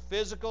 whether it's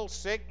physical,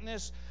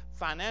 sickness,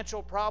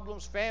 financial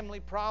problems, family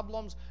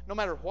problems, no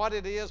matter what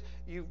it is,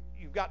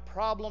 you've got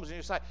problems, and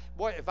you say,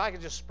 boy, if I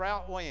could just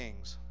sprout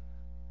wings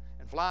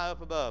and fly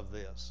up above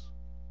this,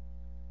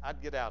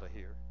 I'd get out of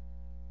here.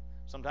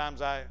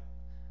 Sometimes I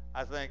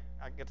think,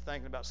 I get to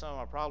thinking about some of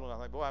my problems, I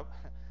think, boy,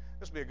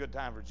 This would be a good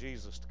time for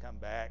Jesus to come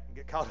back and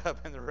get caught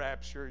up in the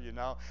rapture,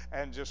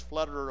 and just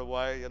flutter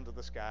away into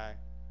the sky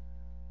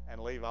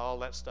and leave all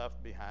that stuff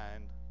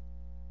behind.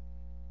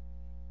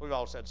 We've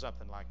all said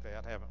something like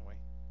that, haven't we?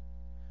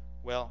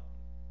 Well,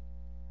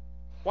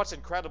 what's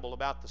incredible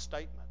about the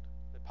statement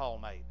that Paul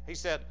made? He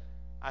said,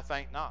 I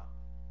faint not.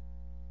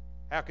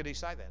 How could he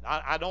say that?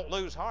 I don't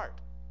lose heart.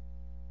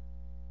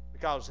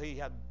 Because he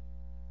had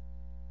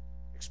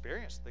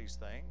experienced these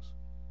things.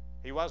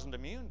 He wasn't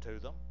immune to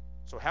them.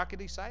 So how could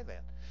he say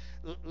that?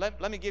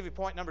 Let me give you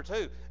point number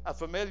 2, a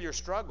familiar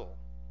struggle.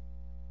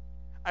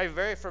 A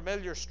very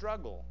familiar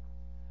struggle.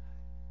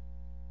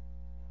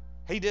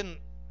 He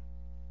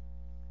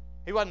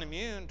wasn't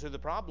immune to the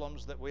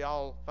problems that we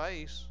all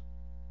face.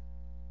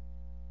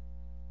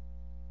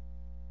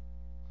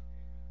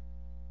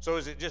 So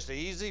is it just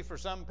easy for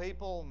some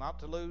people not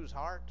to lose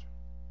heart?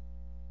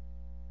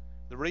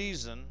 The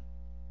reason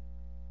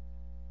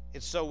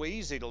it's so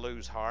easy to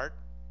lose heart,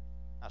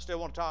 I still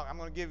want to talk. I'm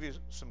going to give you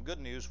some good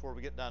news before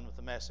we get done with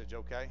the message,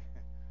 okay?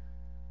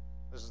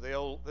 This is the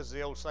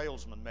old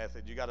salesman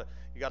method. You got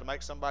to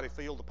make somebody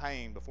feel the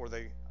pain before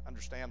they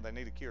understand they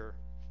need a cure.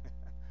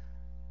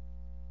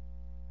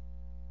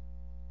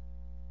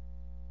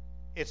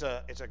 It's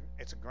a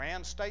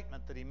grand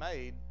statement that he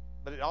made,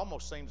 but it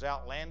almost seems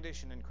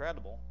outlandish and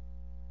incredible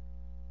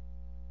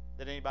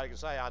that anybody can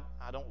say,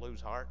 I don't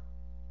lose heart.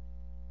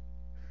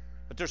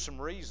 But there's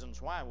some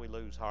reasons why we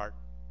lose heart.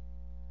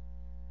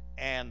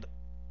 And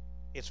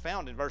it's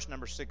found in verse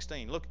number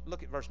 16. Look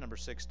at verse number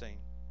 16.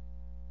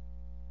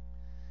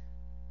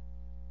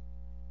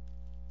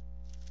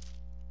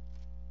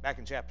 Back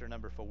in chapter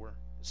number 4. It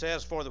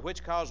says, for the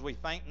which cause we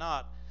faint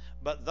not,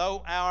 but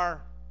though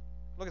our,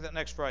 look at that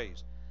next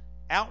phrase,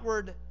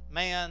 outward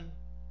man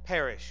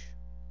perish.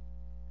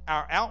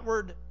 Our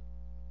outward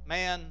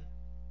man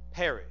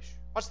perish.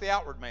 What's the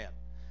outward man?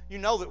 You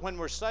know that when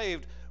we're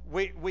saved,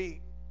 we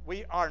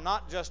are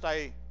not just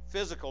a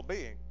physical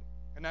being.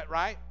 Isn't that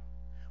right?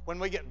 When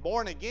we get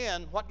born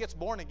again, what gets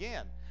born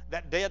again?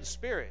 That dead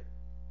spirit.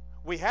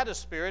 We had a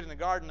spirit in the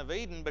Garden of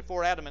Eden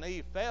before Adam and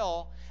Eve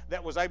fell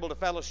that was able to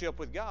fellowship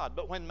with God.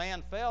 But when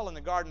man fell in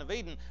the Garden of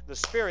Eden, the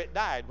spirit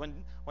died.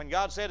 When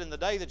God said, in the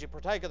day that you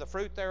partake of the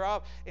fruit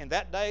thereof, in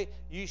that day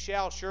you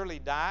shall surely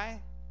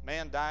die,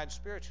 man died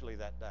spiritually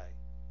that day.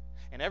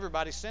 And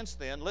everybody since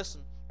then,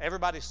 listen,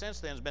 everybody since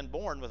then has been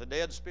born with a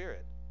dead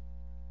spirit.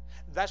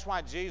 That's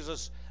why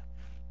Jesus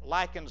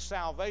likened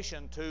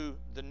salvation to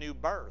the new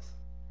birth,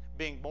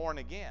 being born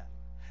again.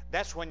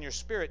 That's when your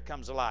spirit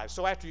comes alive.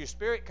 So after your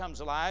spirit comes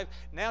alive,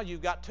 now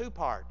you've got 2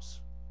 parts.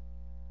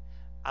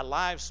 A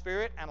live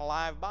spirit and a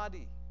live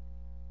body.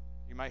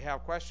 You may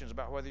have questions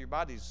about whether your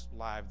body's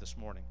live this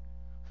morning.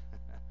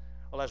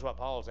 Well, that's what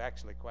Paul's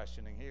actually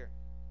questioning here.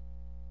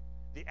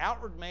 The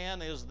outward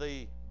man is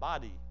the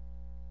body,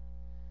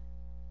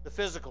 the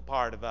physical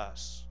part of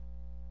us.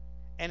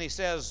 And he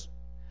says,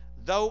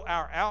 though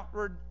our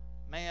outward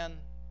man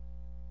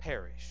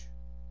perish.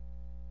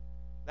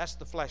 That's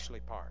the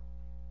fleshly part.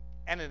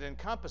 And it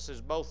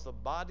encompasses both the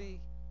body,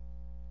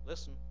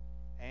 listen,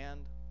 and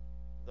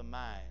the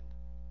mind.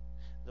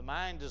 The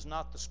mind is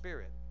not the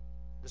spirit.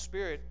 The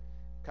spirit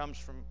comes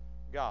from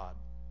God,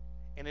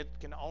 and it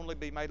can only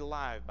be made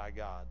alive by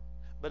God.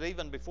 But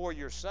even before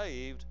you're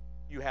saved,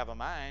 you have a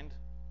mind,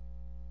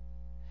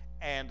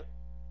 and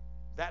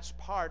that's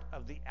part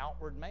of the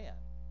outward man.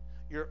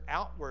 Your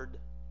outward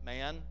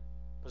man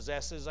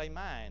possesses a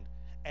mind.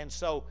 And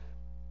so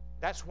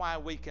that's why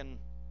we can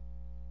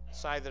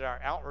say that our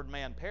outward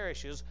man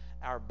perishes.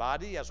 Our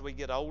body, as we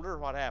get older,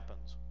 what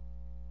happens?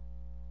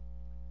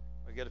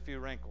 We get a few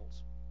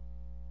wrinkles.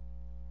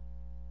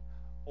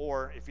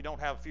 Or if you don't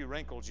have a few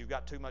wrinkles, you've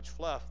got too much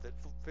fluff that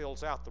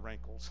fills out the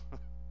wrinkles.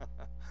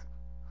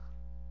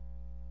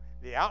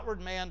 The outward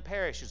man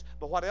perishes.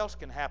 But what else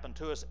can happen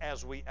to us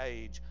as we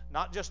age?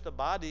 Not just the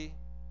body,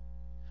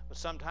 but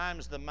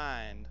sometimes the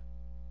mind.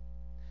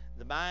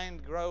 The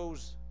mind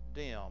grows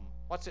dim.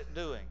 What's it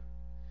doing?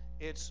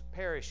 It's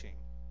perishing.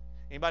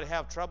 Anybody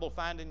have trouble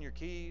finding your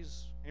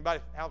keys? Anybody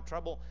have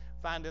trouble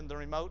finding the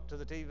remote to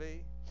the TV?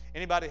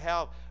 Anybody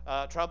have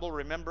trouble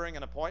remembering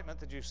an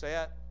appointment that you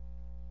set?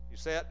 You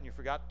set and you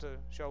forgot to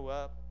show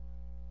up?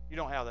 You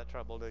don't have that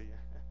trouble, do you?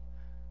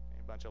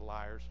 A bunch of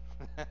liars.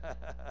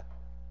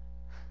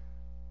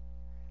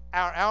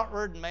 Our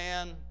outward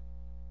man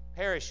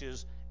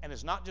perishes, and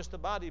it's not just the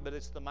body, but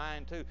it's the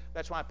mind too.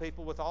 That's why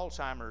people with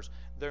Alzheimer's,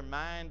 their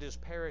mind is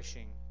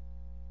perishing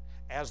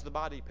as the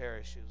body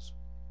perishes.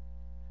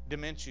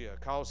 Dementia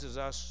causes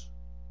us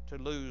to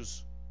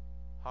lose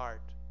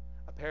heart.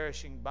 A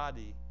perishing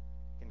body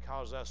can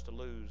cause us to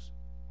lose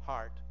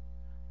heart.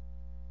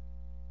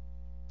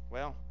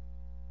 Well,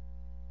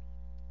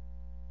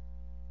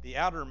 the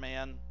outer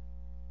man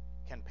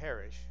can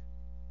perish,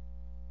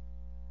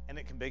 and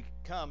it can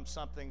become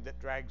something that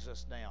drags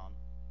us down.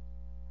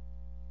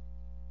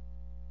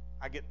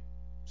 I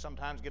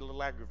sometimes get a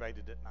little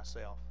aggravated at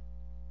myself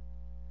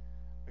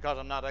because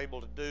I'm not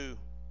able to do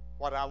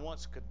what I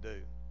once could do.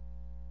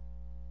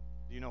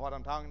 Do you know what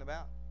I'm talking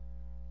about?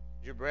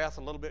 Is your breath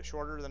a little bit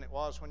shorter than it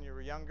was when you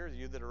were younger?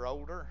 You that are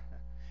older,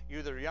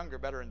 you that are younger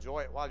better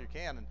enjoy it while you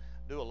can and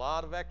do a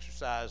lot of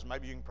exercise.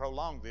 Maybe you can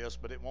prolong this,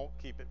 but it won't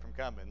keep it from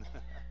coming.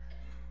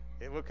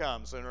 It will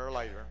come sooner or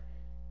later.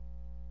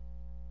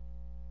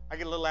 I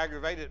get a little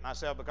aggravated at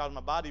myself because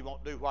my body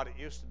won't do what it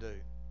used to do.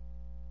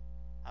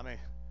 I mean,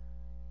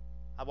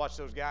 I watch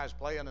those guys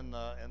playing in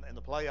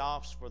the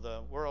playoffs for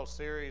the World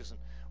Series, and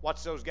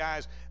watch those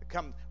guys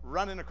come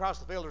running across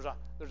the field.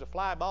 There's a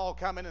fly ball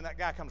coming, and that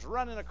guy comes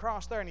running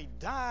across there, and he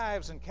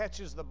dives and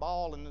catches the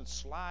ball and then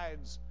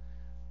slides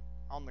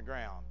on the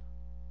ground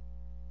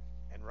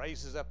and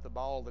raises up the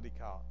ball that he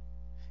caught.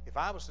 If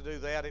I was to do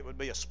that, it would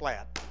be a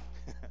splat,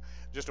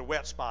 just a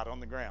wet spot on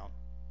the ground.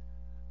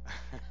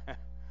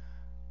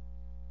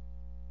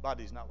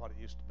 Body's not what it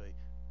used to be.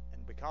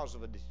 And because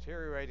of a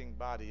deteriorating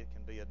body, it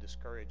can be a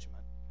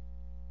discouragement.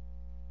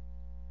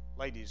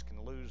 Ladies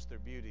can lose their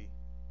beauty.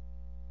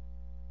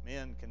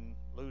 Men can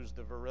lose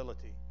their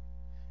virility.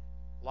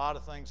 A lot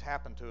of things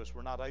happen to us.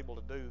 We're not able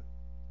to do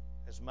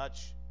as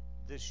much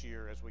this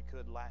year as we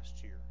could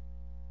last year.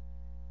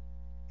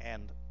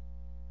 And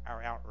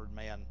our outward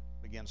man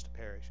begins to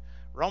perish.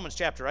 Romans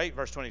chapter 8,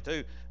 verse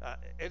 22,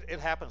 it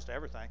happens to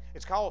everything.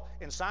 It's called,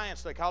 in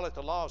science, they call it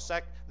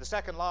the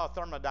second law of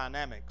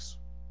thermodynamics.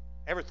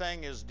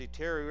 Everything is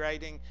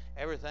deteriorating.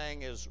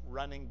 Everything is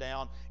running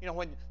down. You know,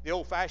 when the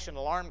old-fashioned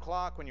alarm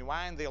clock, when you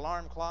wind the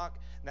alarm clock,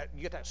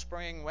 you get that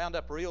spring wound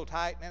up real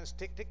tight, and then it's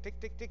tick, tick, tick,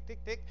 tick, tick,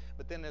 tick, tick.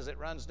 But then as it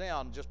runs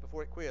down, just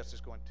before it quits,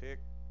 it's going tick,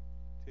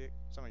 tick.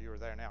 Some of you are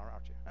there now,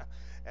 aren't you?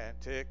 And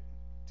tick,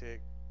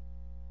 tick,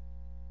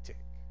 tick.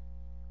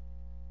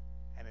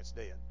 And it's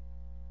dead.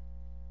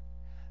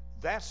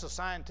 That's the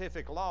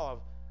scientific law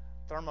of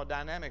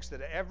thermodynamics,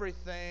 that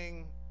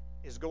everything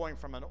is going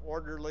from an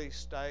orderly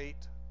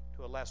state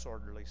to a less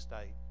orderly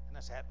state. And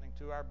that's happening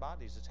to our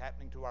bodies. It's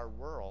happening to our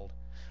world.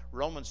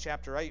 Romans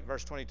chapter 8,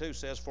 verse 22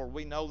 says, "For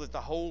we know that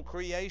the whole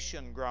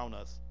creation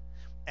groaneth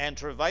and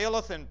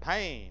travaileth in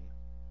pain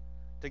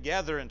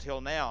together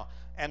until now.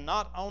 And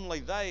not only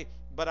they,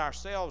 but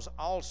ourselves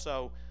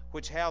also,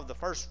 which have the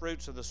first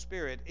fruits of the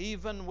Spirit,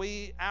 even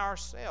we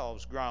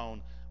ourselves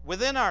groan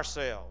within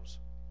ourselves,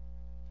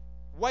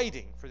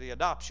 waiting for the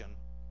adoption,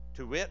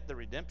 to wit, the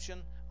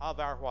redemption of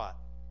our what?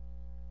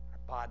 Our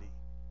body."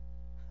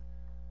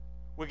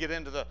 We'll get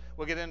into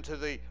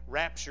the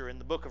rapture in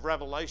the book of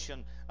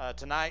Revelation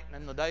tonight and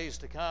in the days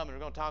to come, and we're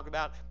going to talk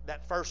about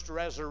that first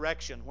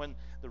resurrection when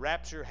the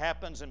rapture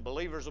happens and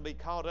believers will be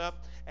caught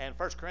up. And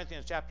 1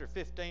 Corinthians chapter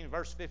 15,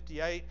 verse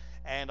 58,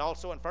 and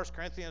also in 1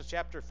 Corinthians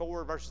chapter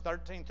 4, verses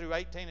 13 through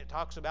 18, it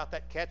talks about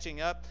that catching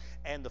up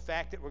and the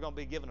fact that we're going to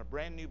be given a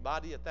brand new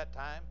body at that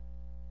time.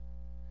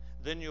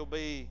 Then you'll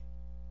be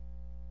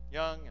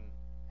young and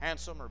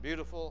handsome or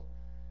beautiful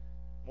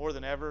more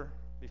than ever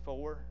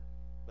before,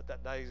 but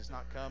that day has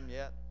not come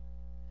yet.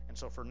 And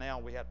so for now,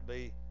 we have to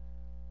be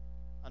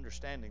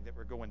understanding that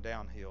we're going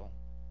downhill,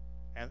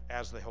 and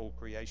as the whole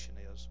creation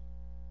is.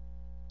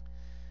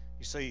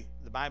 You see,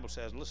 the Bible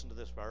says, listen to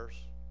this verse.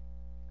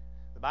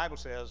 The Bible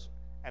says,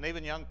 and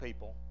even young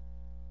people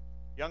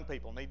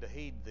need to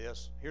heed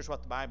this. Here's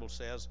what the Bible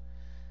says.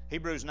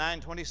 Hebrews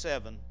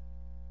 9:27,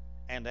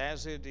 "And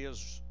as it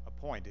is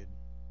appointed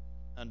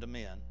unto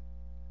men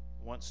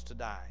once to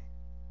die,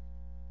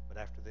 but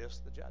after this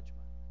the judgment."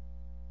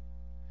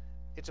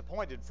 It's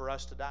appointed for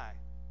us to die.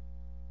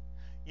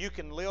 You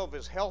can live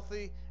as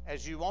healthy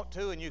as you want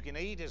to, and you can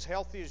eat as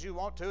healthy as you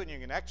want to, and you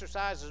can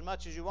exercise as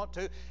much as you want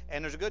to,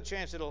 and there's a good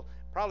chance it'll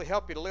probably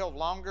help you to live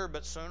longer,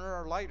 but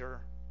sooner or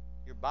later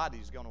your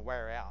body's going to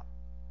wear out.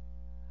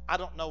 I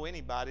don't know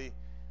anybody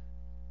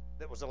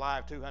that was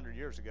alive 200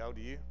 years ago,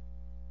 do you?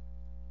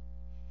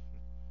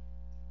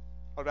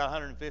 What about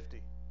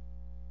 150?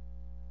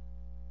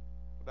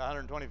 What about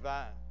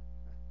 125?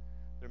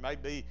 There may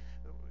be,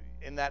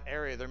 in that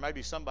area, there may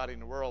be somebody in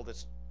the world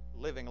that's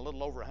living a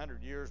little over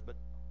 100 years, but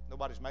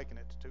nobody's making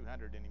it to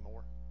 200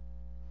 anymore.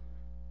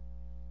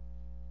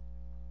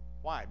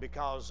 Why?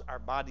 Because our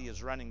body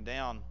is running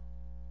down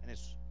and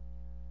it's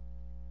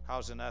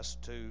causing us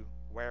to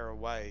wear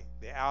away.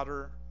 The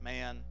outer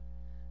man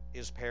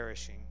is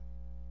perishing.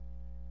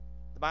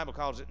 The Bible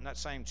calls it in that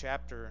same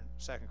chapter,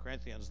 2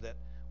 Corinthians, that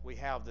we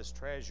have this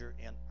treasure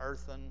in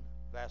earthen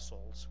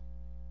vessels.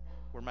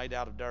 We're made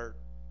out of dirt,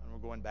 and we're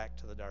going back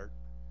to the dirt.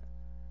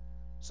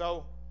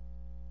 So,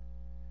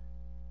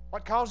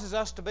 what causes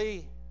us to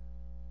be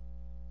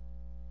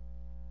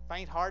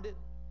faint-hearted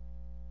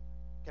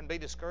can be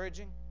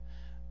discouraging.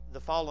 The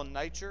fallen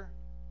nature,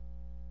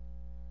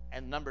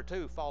 and number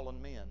two,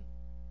 fallen men.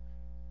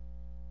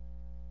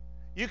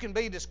 You can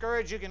be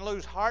discouraged, you can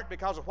lose heart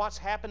because of what's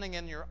happening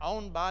in your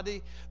own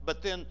body,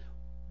 but then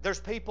there's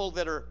people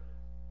that are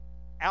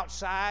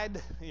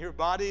outside your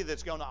body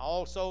that's going to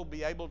also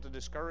be able to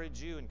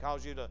discourage you and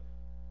cause you to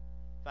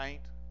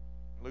faint,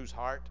 lose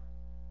heart.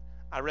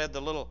 I read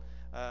the little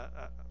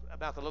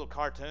about the little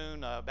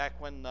cartoon back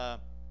when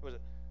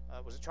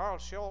was it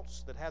Charles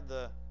Schultz that had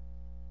was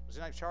his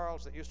name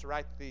Charles, that used to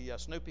write the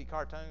Snoopy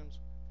cartoons?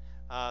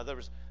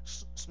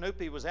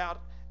 Snoopy was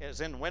out it's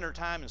in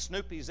wintertime and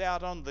Snoopy's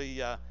out on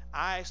the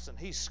ice and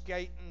he's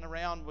skating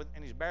around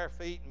in his bare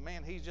feet, and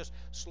man, he's just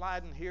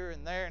sliding here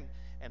and there,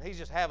 and he's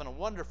just having a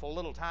wonderful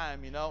little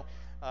time, you know,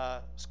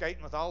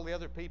 skating with all the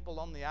other people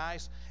on the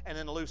ice. And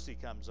then Lucy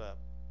comes up.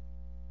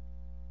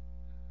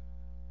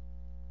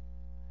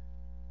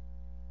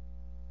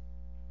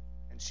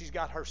 And she's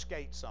got her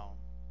skates on.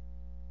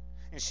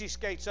 And she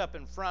skates up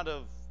in front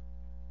of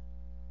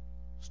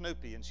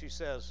Snoopy and she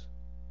says,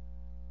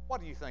 "What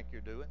do you think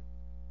you're doing?"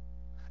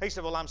 He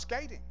said, "Well, I'm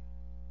skating."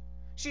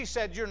 She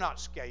said, "You're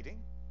not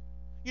skating.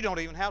 You don't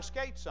even have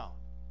skates on."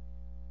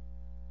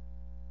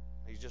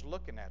 He's just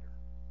looking at her.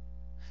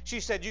 She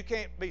said, "You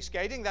can't be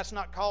skating. That's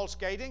not called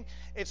skating.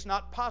 It's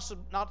not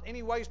possible, not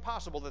any ways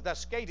possible that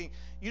that's skating.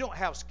 You don't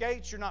have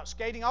skates. You're not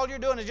skating. All you're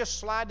doing is just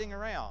sliding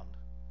around."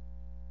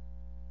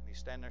 And he's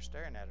standing there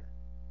staring at her.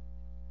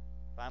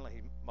 Finally,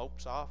 he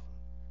mopes off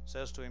and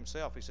says to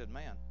himself, he said,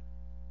 "Man,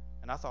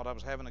 and I thought I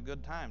was having a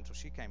good time till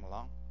she came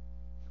along."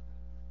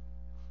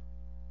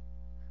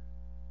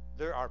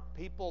 There are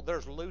people,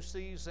 there's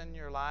Lucys in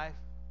your life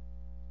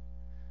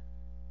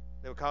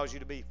that will cause you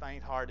to be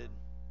faint-hearted,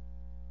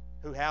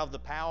 who have the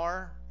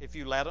power, if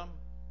you let them,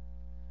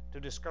 to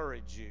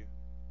discourage you.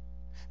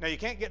 Now, you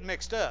can't get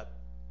mixed up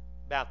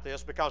about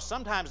this, because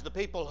sometimes the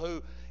people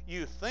who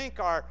you think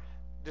are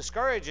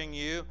discouraging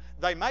you,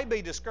 they may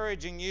be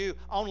discouraging you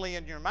only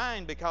in your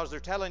mind because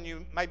they're telling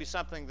you maybe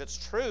something that's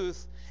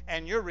truth,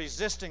 and you're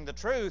resisting the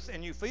truth,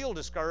 and you feel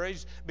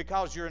discouraged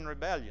because you're in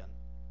rebellion.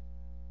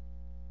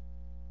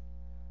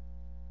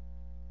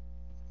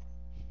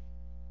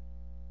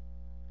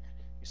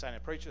 You're saying,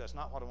 "Preacher, that's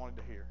not what I wanted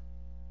to hear."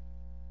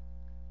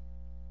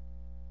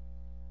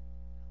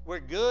 We're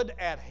good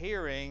at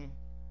hearing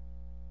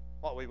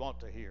what we want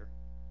to hear.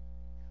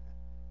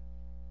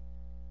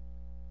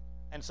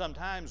 And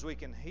sometimes we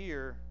can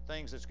hear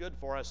things that's good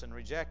for us and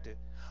reject it.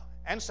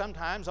 And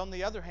sometimes, on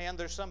the other hand,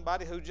 there's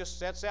somebody who just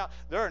sets out.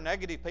 There are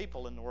negative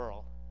people in the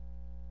world.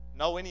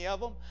 Know any of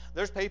them?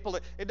 There's people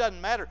that, it doesn't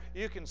matter.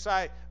 You can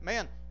say,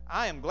 "Man,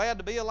 I am glad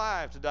to be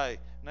alive today."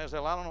 And they say,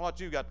 "Well, I don't know what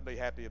you got to be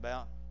happy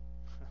about."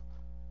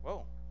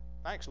 Whoa,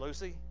 thanks,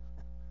 Lucy.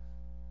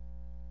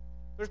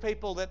 There's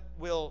people that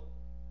will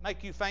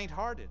make you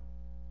faint-hearted.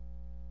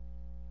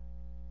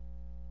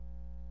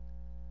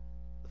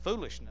 The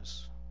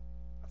foolishness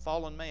of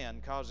fallen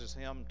man causes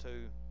him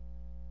to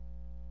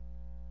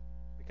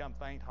become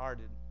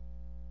faint-hearted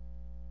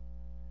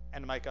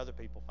and to make other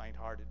people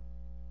faint-hearted.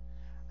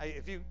 Hey,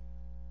 if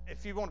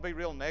you want to be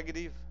real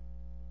negative,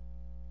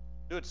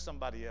 do it to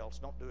somebody else.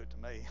 Don't do it to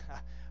me.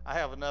 I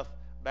have enough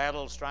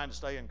battles trying to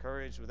stay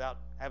encouraged without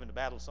having to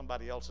battle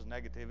somebody else's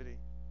negativity.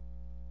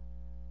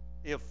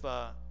 If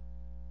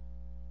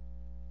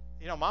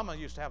you know, Mama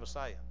used to have a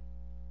saying: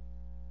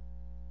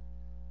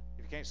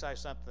 if you can't say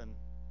something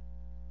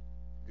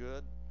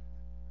good,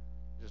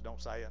 just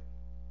don't say it.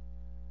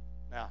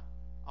 Now,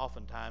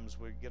 oftentimes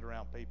we get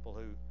around people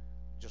who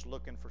just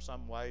looking for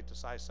some way to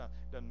say something.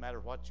 Doesn't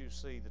matter what you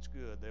see that's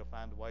good, they'll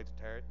find a way to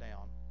tear it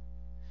down.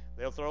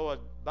 They'll throw a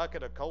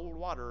bucket of cold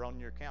water on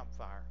your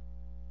campfire.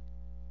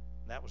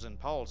 That was in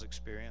Paul's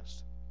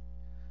experience.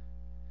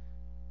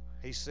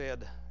 He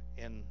said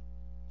in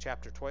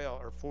chapter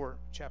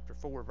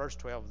 4, verse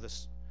 12 of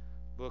this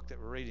book that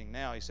we're reading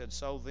now, he said,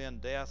 "So then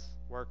death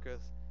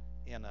worketh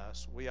in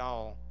us." We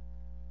all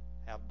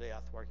have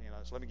death working in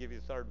us. Let me give you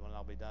the third one and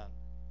I'll be done.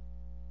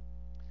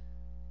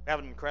 We have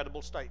an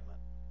incredible statement.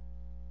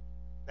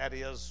 That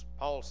is,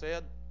 Paul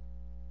said,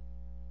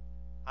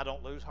 "I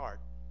don't lose heart."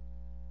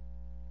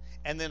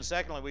 And then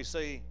secondly, we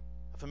see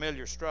a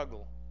familiar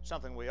struggle,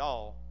 something we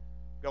all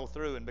go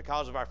through. And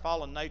because of our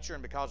fallen nature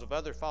and because of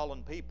other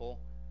fallen people,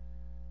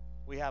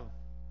 we have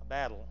a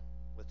battle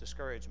with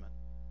discouragement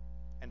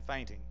and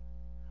fainting.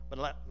 But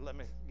let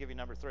me give you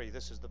number 3.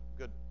 This is the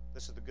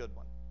good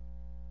one.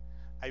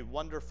 A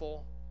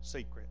wonderful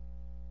secret.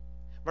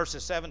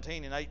 Verses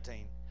 17 and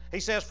 18. He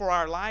says, "For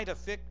our light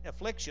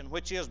affliction,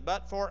 which is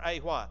but for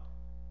a" what?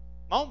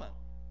 Moment.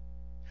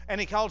 And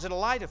he calls it a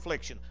light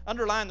affliction.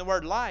 Underline the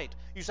word light.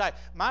 You say,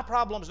 "My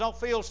problems don't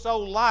feel so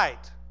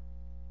light."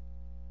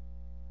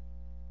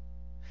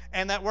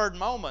 And that word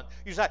moment,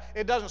 you say,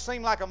 "It doesn't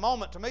seem like a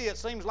moment to me, it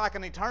seems like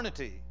an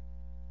eternity."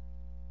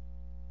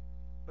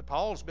 But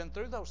Paul's been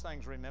through those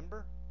things,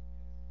 remember?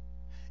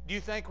 Do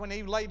you think when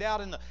he laid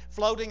out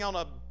floating on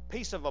a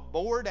piece of a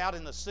board out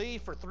in the sea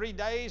for 3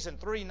 days and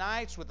 3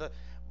 nights with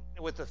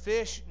the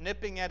fish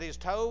nipping at his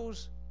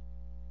toes,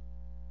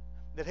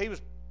 that he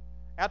was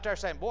out there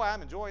saying, "Boy,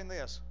 I'm enjoying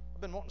this.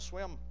 I've been wanting to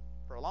swim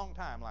for a long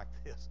time like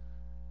this"?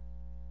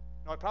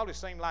 No, it probably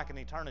seemed like an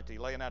eternity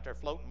laying out there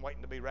floating,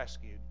 waiting to be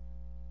rescued.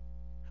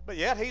 But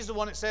yet, he's the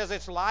one that says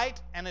it's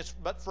light and it's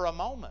but for a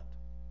moment.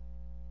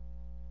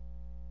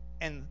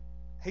 And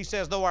he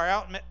says, "Though our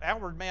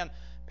outward man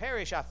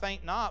perish, I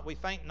faint not, we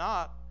faint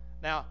not."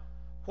 Now,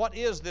 what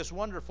is this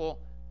wonderful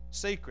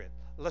secret?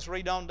 Let's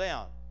read on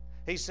down.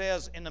 He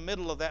says in the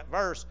middle of that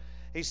verse,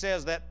 he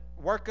says that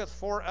worketh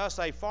for us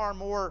a far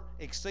more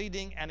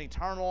exceeding and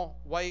eternal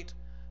weight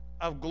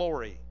of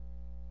glory.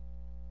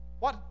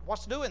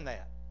 What's doing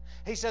that?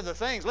 He said the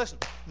things, listen,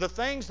 the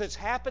things that's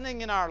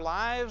happening in our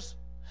lives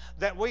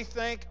that we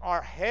think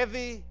are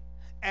heavy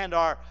and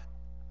are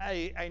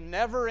a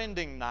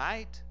never-ending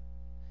night,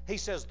 he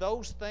says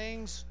those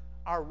things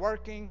are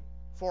working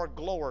for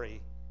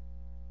glory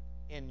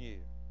in you.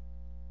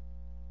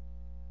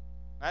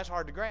 That's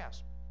hard to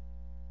grasp,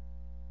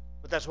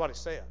 but that's what it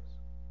says.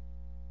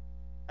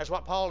 That's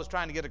what Paul is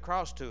trying to get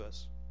across to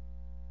us.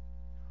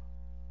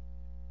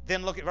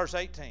 Then look at verse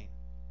 18.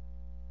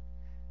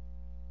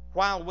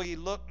 While we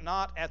look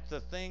not at the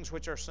things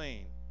which are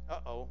seen.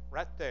 Uh-oh,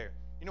 right there.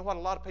 You know what a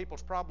lot of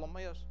people's problem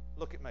is?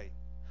 Look at me.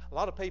 A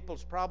lot of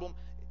people's problem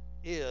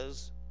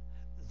is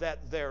that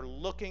they're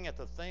looking at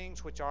the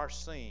things which are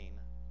seen.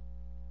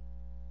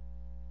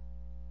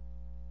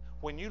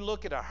 When you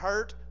look at a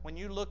hurt, when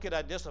you look at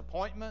a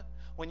disappointment,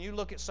 when you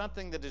look at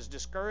something that is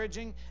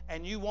discouraging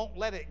and you won't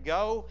let it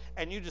go,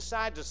 and you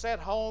decide to sit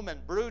home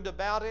and brood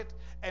about it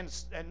and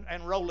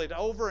roll it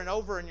over and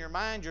over in your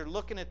mind, you're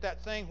looking at that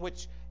thing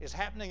which is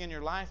happening in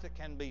your life that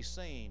can be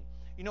seen.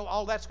 You know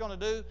all that's going to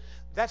do?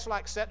 That's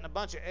like setting a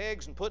bunch of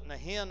eggs and putting a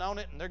hen on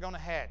it, and they're going to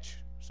hatch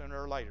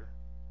sooner or later.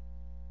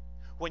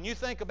 When you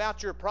think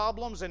about your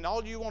problems and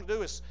all you want to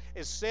do is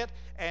sit,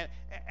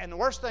 and the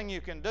worst thing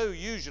you can do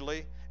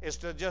usually is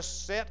to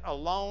just sit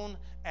alone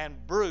and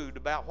brood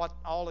about what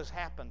all has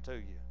happened to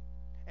you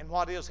and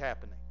what is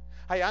happening.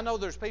 Hey, I know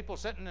there's people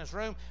sitting in this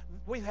room.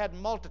 We've had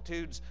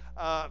multitudes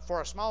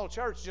for a small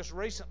church just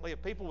recently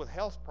of people with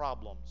health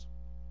problems.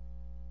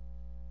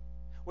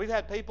 We've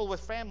had people with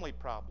family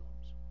problems.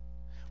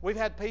 We've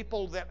had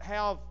people that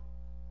have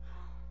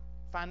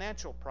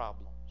financial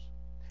problems.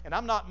 And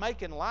I'm not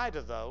making light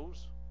of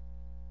those.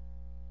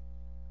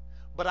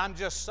 But I'm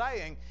just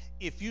saying,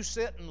 if you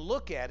sit and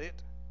look at it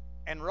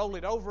and roll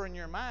it over in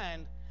your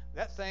mind,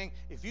 that thing,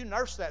 if you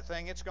nurse that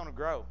thing, it's going to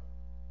grow.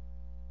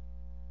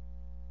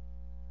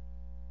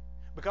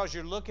 Because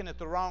you're looking at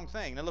the wrong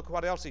thing. Now look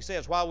what else he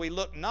says. While we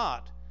look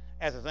not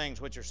at the things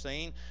which are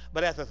seen,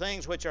 but at the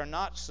things which are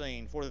not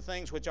seen. For the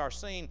things which are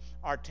seen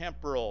are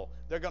temporal.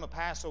 They're going to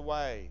pass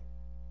away.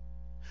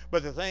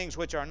 But the things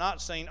which are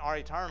not seen are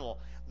eternal.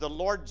 The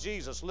Lord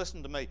Jesus,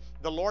 listen to me,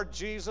 the Lord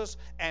Jesus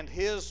and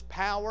His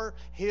power,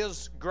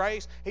 His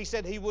grace, He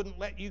said He wouldn't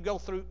let you go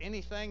through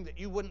anything that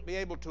you wouldn't be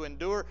able to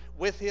endure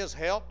with His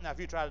help. Now, if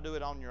you try to do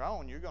it on your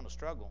own, you're going to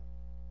struggle.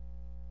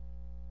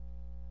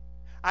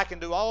 I can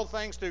do all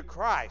things through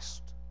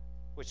Christ,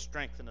 which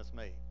strengtheneth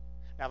me.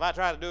 Now, if I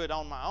try to do it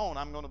on my own,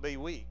 I'm going to be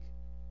weak.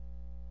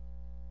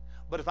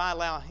 But if I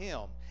allow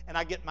Him, and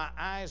I get my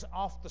eyes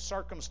off the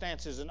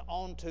circumstances and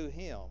onto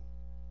Him,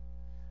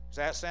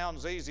 that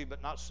sounds easy,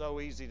 but not so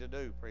easy to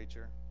do,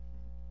 preacher.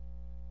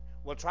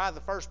 Well, try the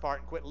first part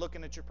and quit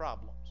looking at your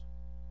problems.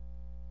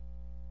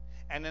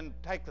 And then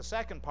take the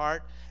second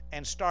part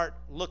and start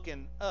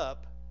looking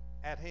up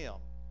at Him.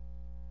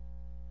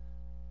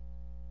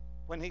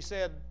 When the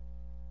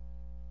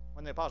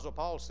Apostle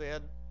Paul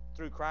said,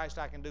 through Christ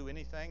I can do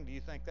anything, do you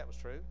think that was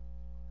true?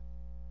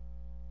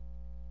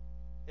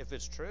 If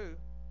it's true,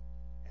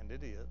 and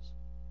it is,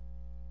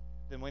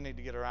 then we need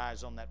to get our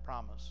eyes on that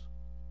promise.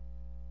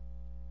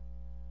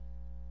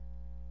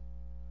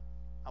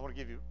 I want to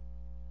give you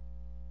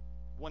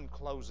one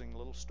closing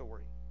little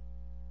story.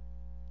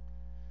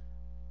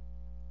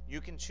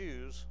 You can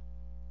choose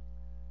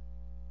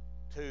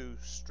to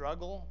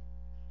struggle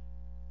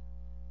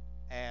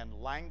and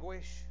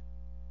languish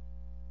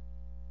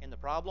in the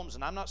problems,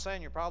 and I'm not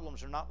saying your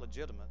problems are not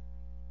legitimate.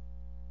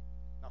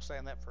 I'm not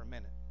saying that for a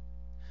minute.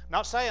 I'm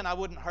not saying I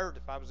wouldn't hurt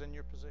if I was in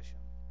your position.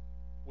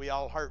 We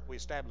all hurt. We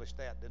established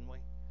that, didn't we?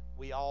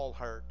 We all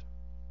hurt.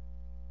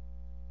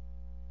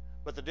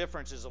 But the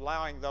difference is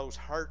allowing those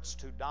hurts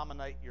to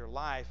dominate your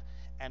life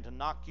and to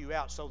knock you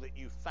out so that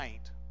you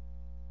faint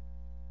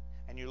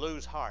and you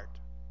lose heart.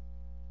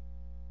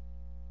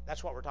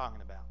 That's what we're talking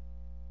about.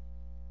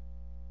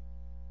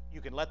 You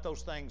can let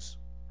those things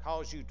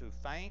cause you to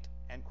faint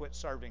and quit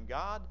serving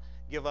God,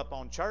 give up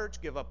on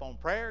church, give up on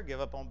prayer,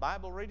 give up on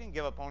Bible reading,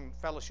 give up on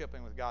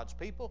fellowshipping with God's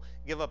people,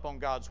 give up on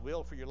God's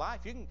will for your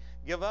life. You can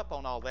give up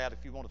on all that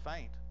if you want to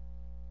faint.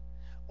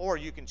 Or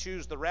you can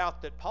choose the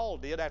route that Paul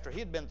did after he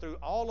had been through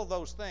all of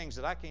those things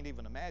that I can't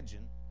even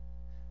imagine.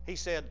 He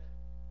said,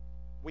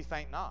 we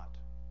faint not.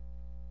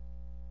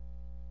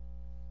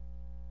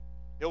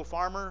 The old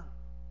farmer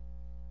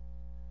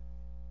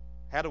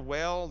had a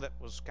well that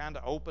was kind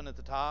of open at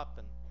the top,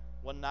 and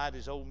one night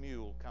his old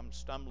mule come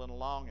stumbling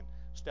along and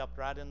stepped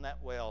right in that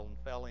well and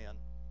fell in.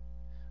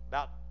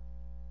 About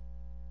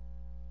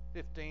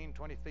 15,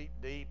 20 feet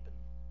deep, and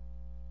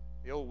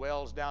the old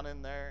well's down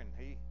in there, and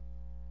he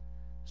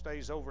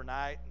stays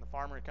overnight, and the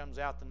farmer comes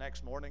out the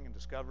next morning and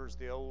discovers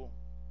the old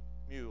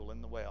mule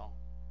in the well.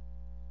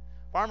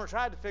 Farmer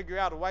tried to figure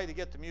out a way to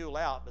get the mule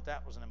out, but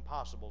that was an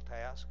impossible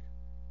task.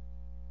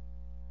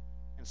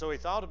 And so he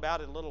thought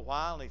about it a little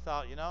while, and he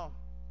thought, you know,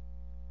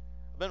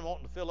 I've been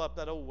wanting to fill up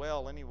that old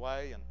well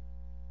anyway, and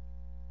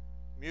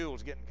the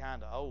mule's getting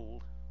kind of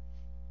old.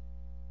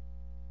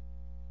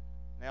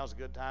 Now's a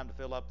good time to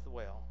fill up the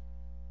well.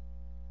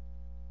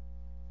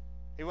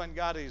 He went and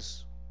got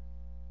his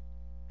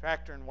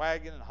tractor and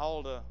wagon and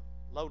hauled a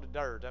load of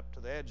dirt up to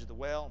the edge of the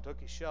well and took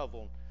his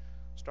shovel and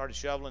started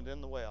shoveling it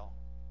in the well.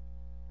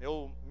 The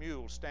old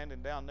mule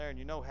standing down there, and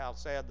you know how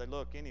sad they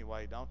look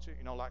anyway, don't you?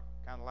 You know, like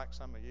kind of like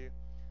some of you.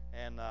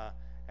 And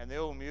the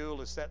old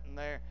mule is sitting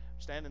there,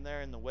 standing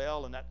there in the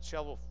well, and that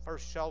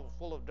first shovel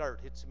full of dirt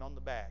hits him on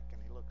the back,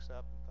 and he looks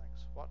up and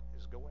thinks, what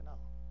is going on?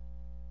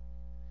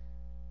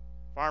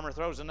 Farmer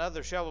throws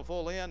another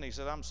shovelful in, and he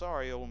said, I'm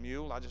sorry, old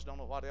mule, I just don't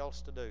know what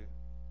else to do.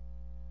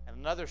 And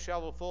another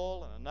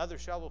shovelful, and another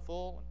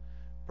shovelful, and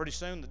pretty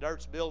soon the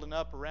dirt's building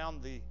up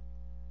around the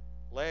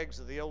legs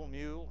of the old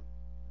mule,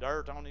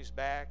 dirt on his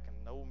back, and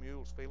the old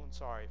mule's feeling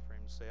sorry for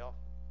himself.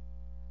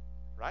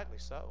 Rightly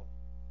so.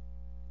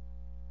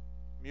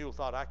 Mule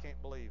thought, I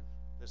can't believe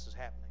this is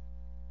happening.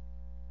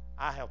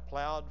 I have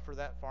plowed for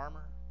that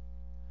farmer.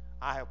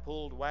 I have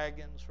pulled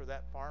wagons for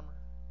that farmer.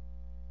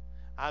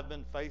 I've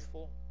been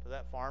faithful to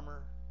that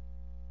farmer,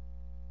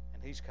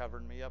 and he's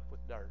covered me up with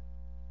dirt.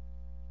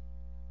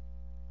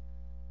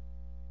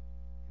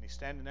 And he's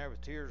standing there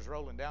with tears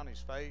rolling down his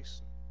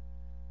face,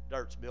 and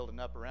dirt's building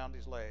up around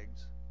his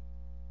legs.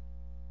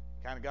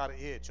 He kind of got an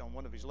itch on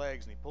one of his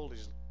legs, and he pulled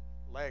his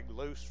leg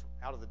loose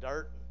out of the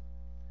dirt,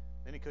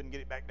 and then he couldn't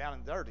get it back down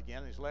in the dirt again,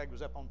 and his leg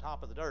was up on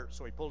top of the dirt.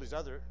 So he pulled his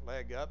other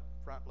leg up,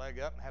 front leg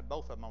up, and had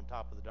both of them on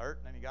top of the dirt,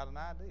 and then he got an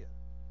idea.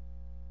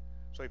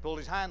 So he pulled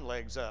his hind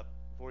legs up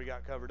before he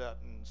got covered up,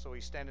 and so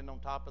he's standing on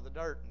top of the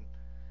dirt, and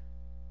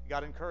he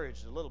got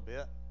encouraged a little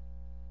bit.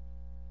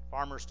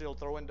 Farmer's still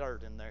throwing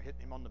dirt in there,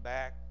 hitting him on the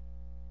back.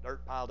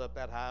 Dirt piled up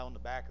that high on the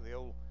back of the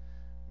old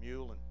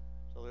mule, and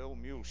so the old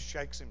mule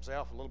shakes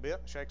himself a little bit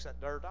and shakes that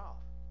dirt off.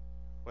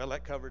 Well,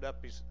 that covered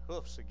up his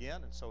hoofs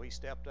again, and so he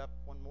stepped up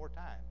one more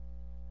time.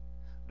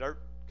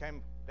 Dirt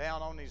came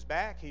down on his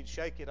back, he'd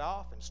shake it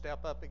off and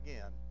step up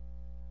again.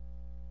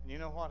 And you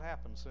know what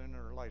happened sooner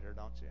or later,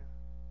 don't you?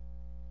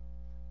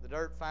 The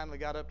dirt finally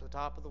got up to the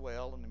top of the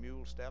well, and the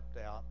mule stepped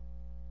out.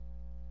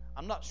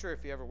 I'm not sure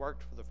if he ever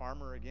worked for the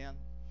farmer again.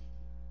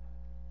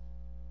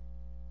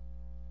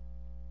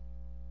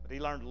 But he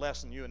learned a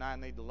lesson you and I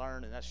need to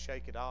learn, and that's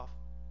shake it off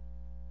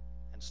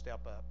and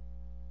step up.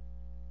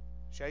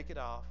 Shake it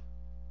off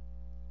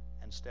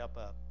and step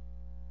up.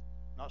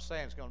 I'm not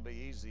saying it's going to be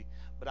easy,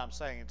 but I'm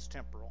saying it's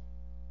temporal.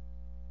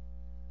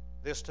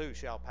 This too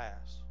shall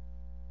pass.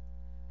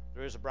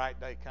 There is a bright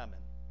day coming.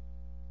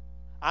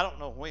 I don't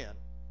know when.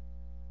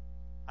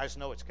 I just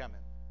know it's coming.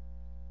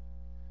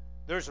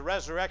 There's a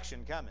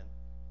resurrection coming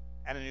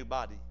and a new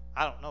body.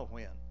 I don't know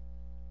when.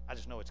 I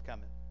just know it's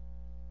coming.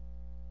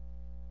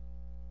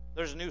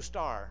 There's a new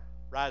star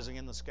rising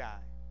in the sky.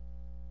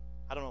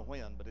 I don't know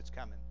when, but it's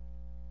coming.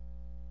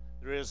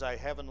 There is a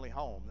heavenly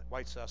home that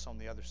waits us on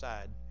the other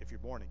side if you're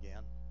born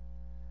again.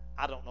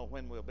 I don't know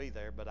when we'll be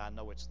there, but I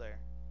know it's there.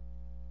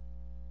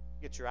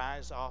 Get your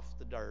eyes off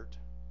the dirt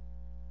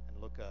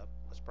and look up.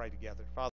 Let's pray together. Father,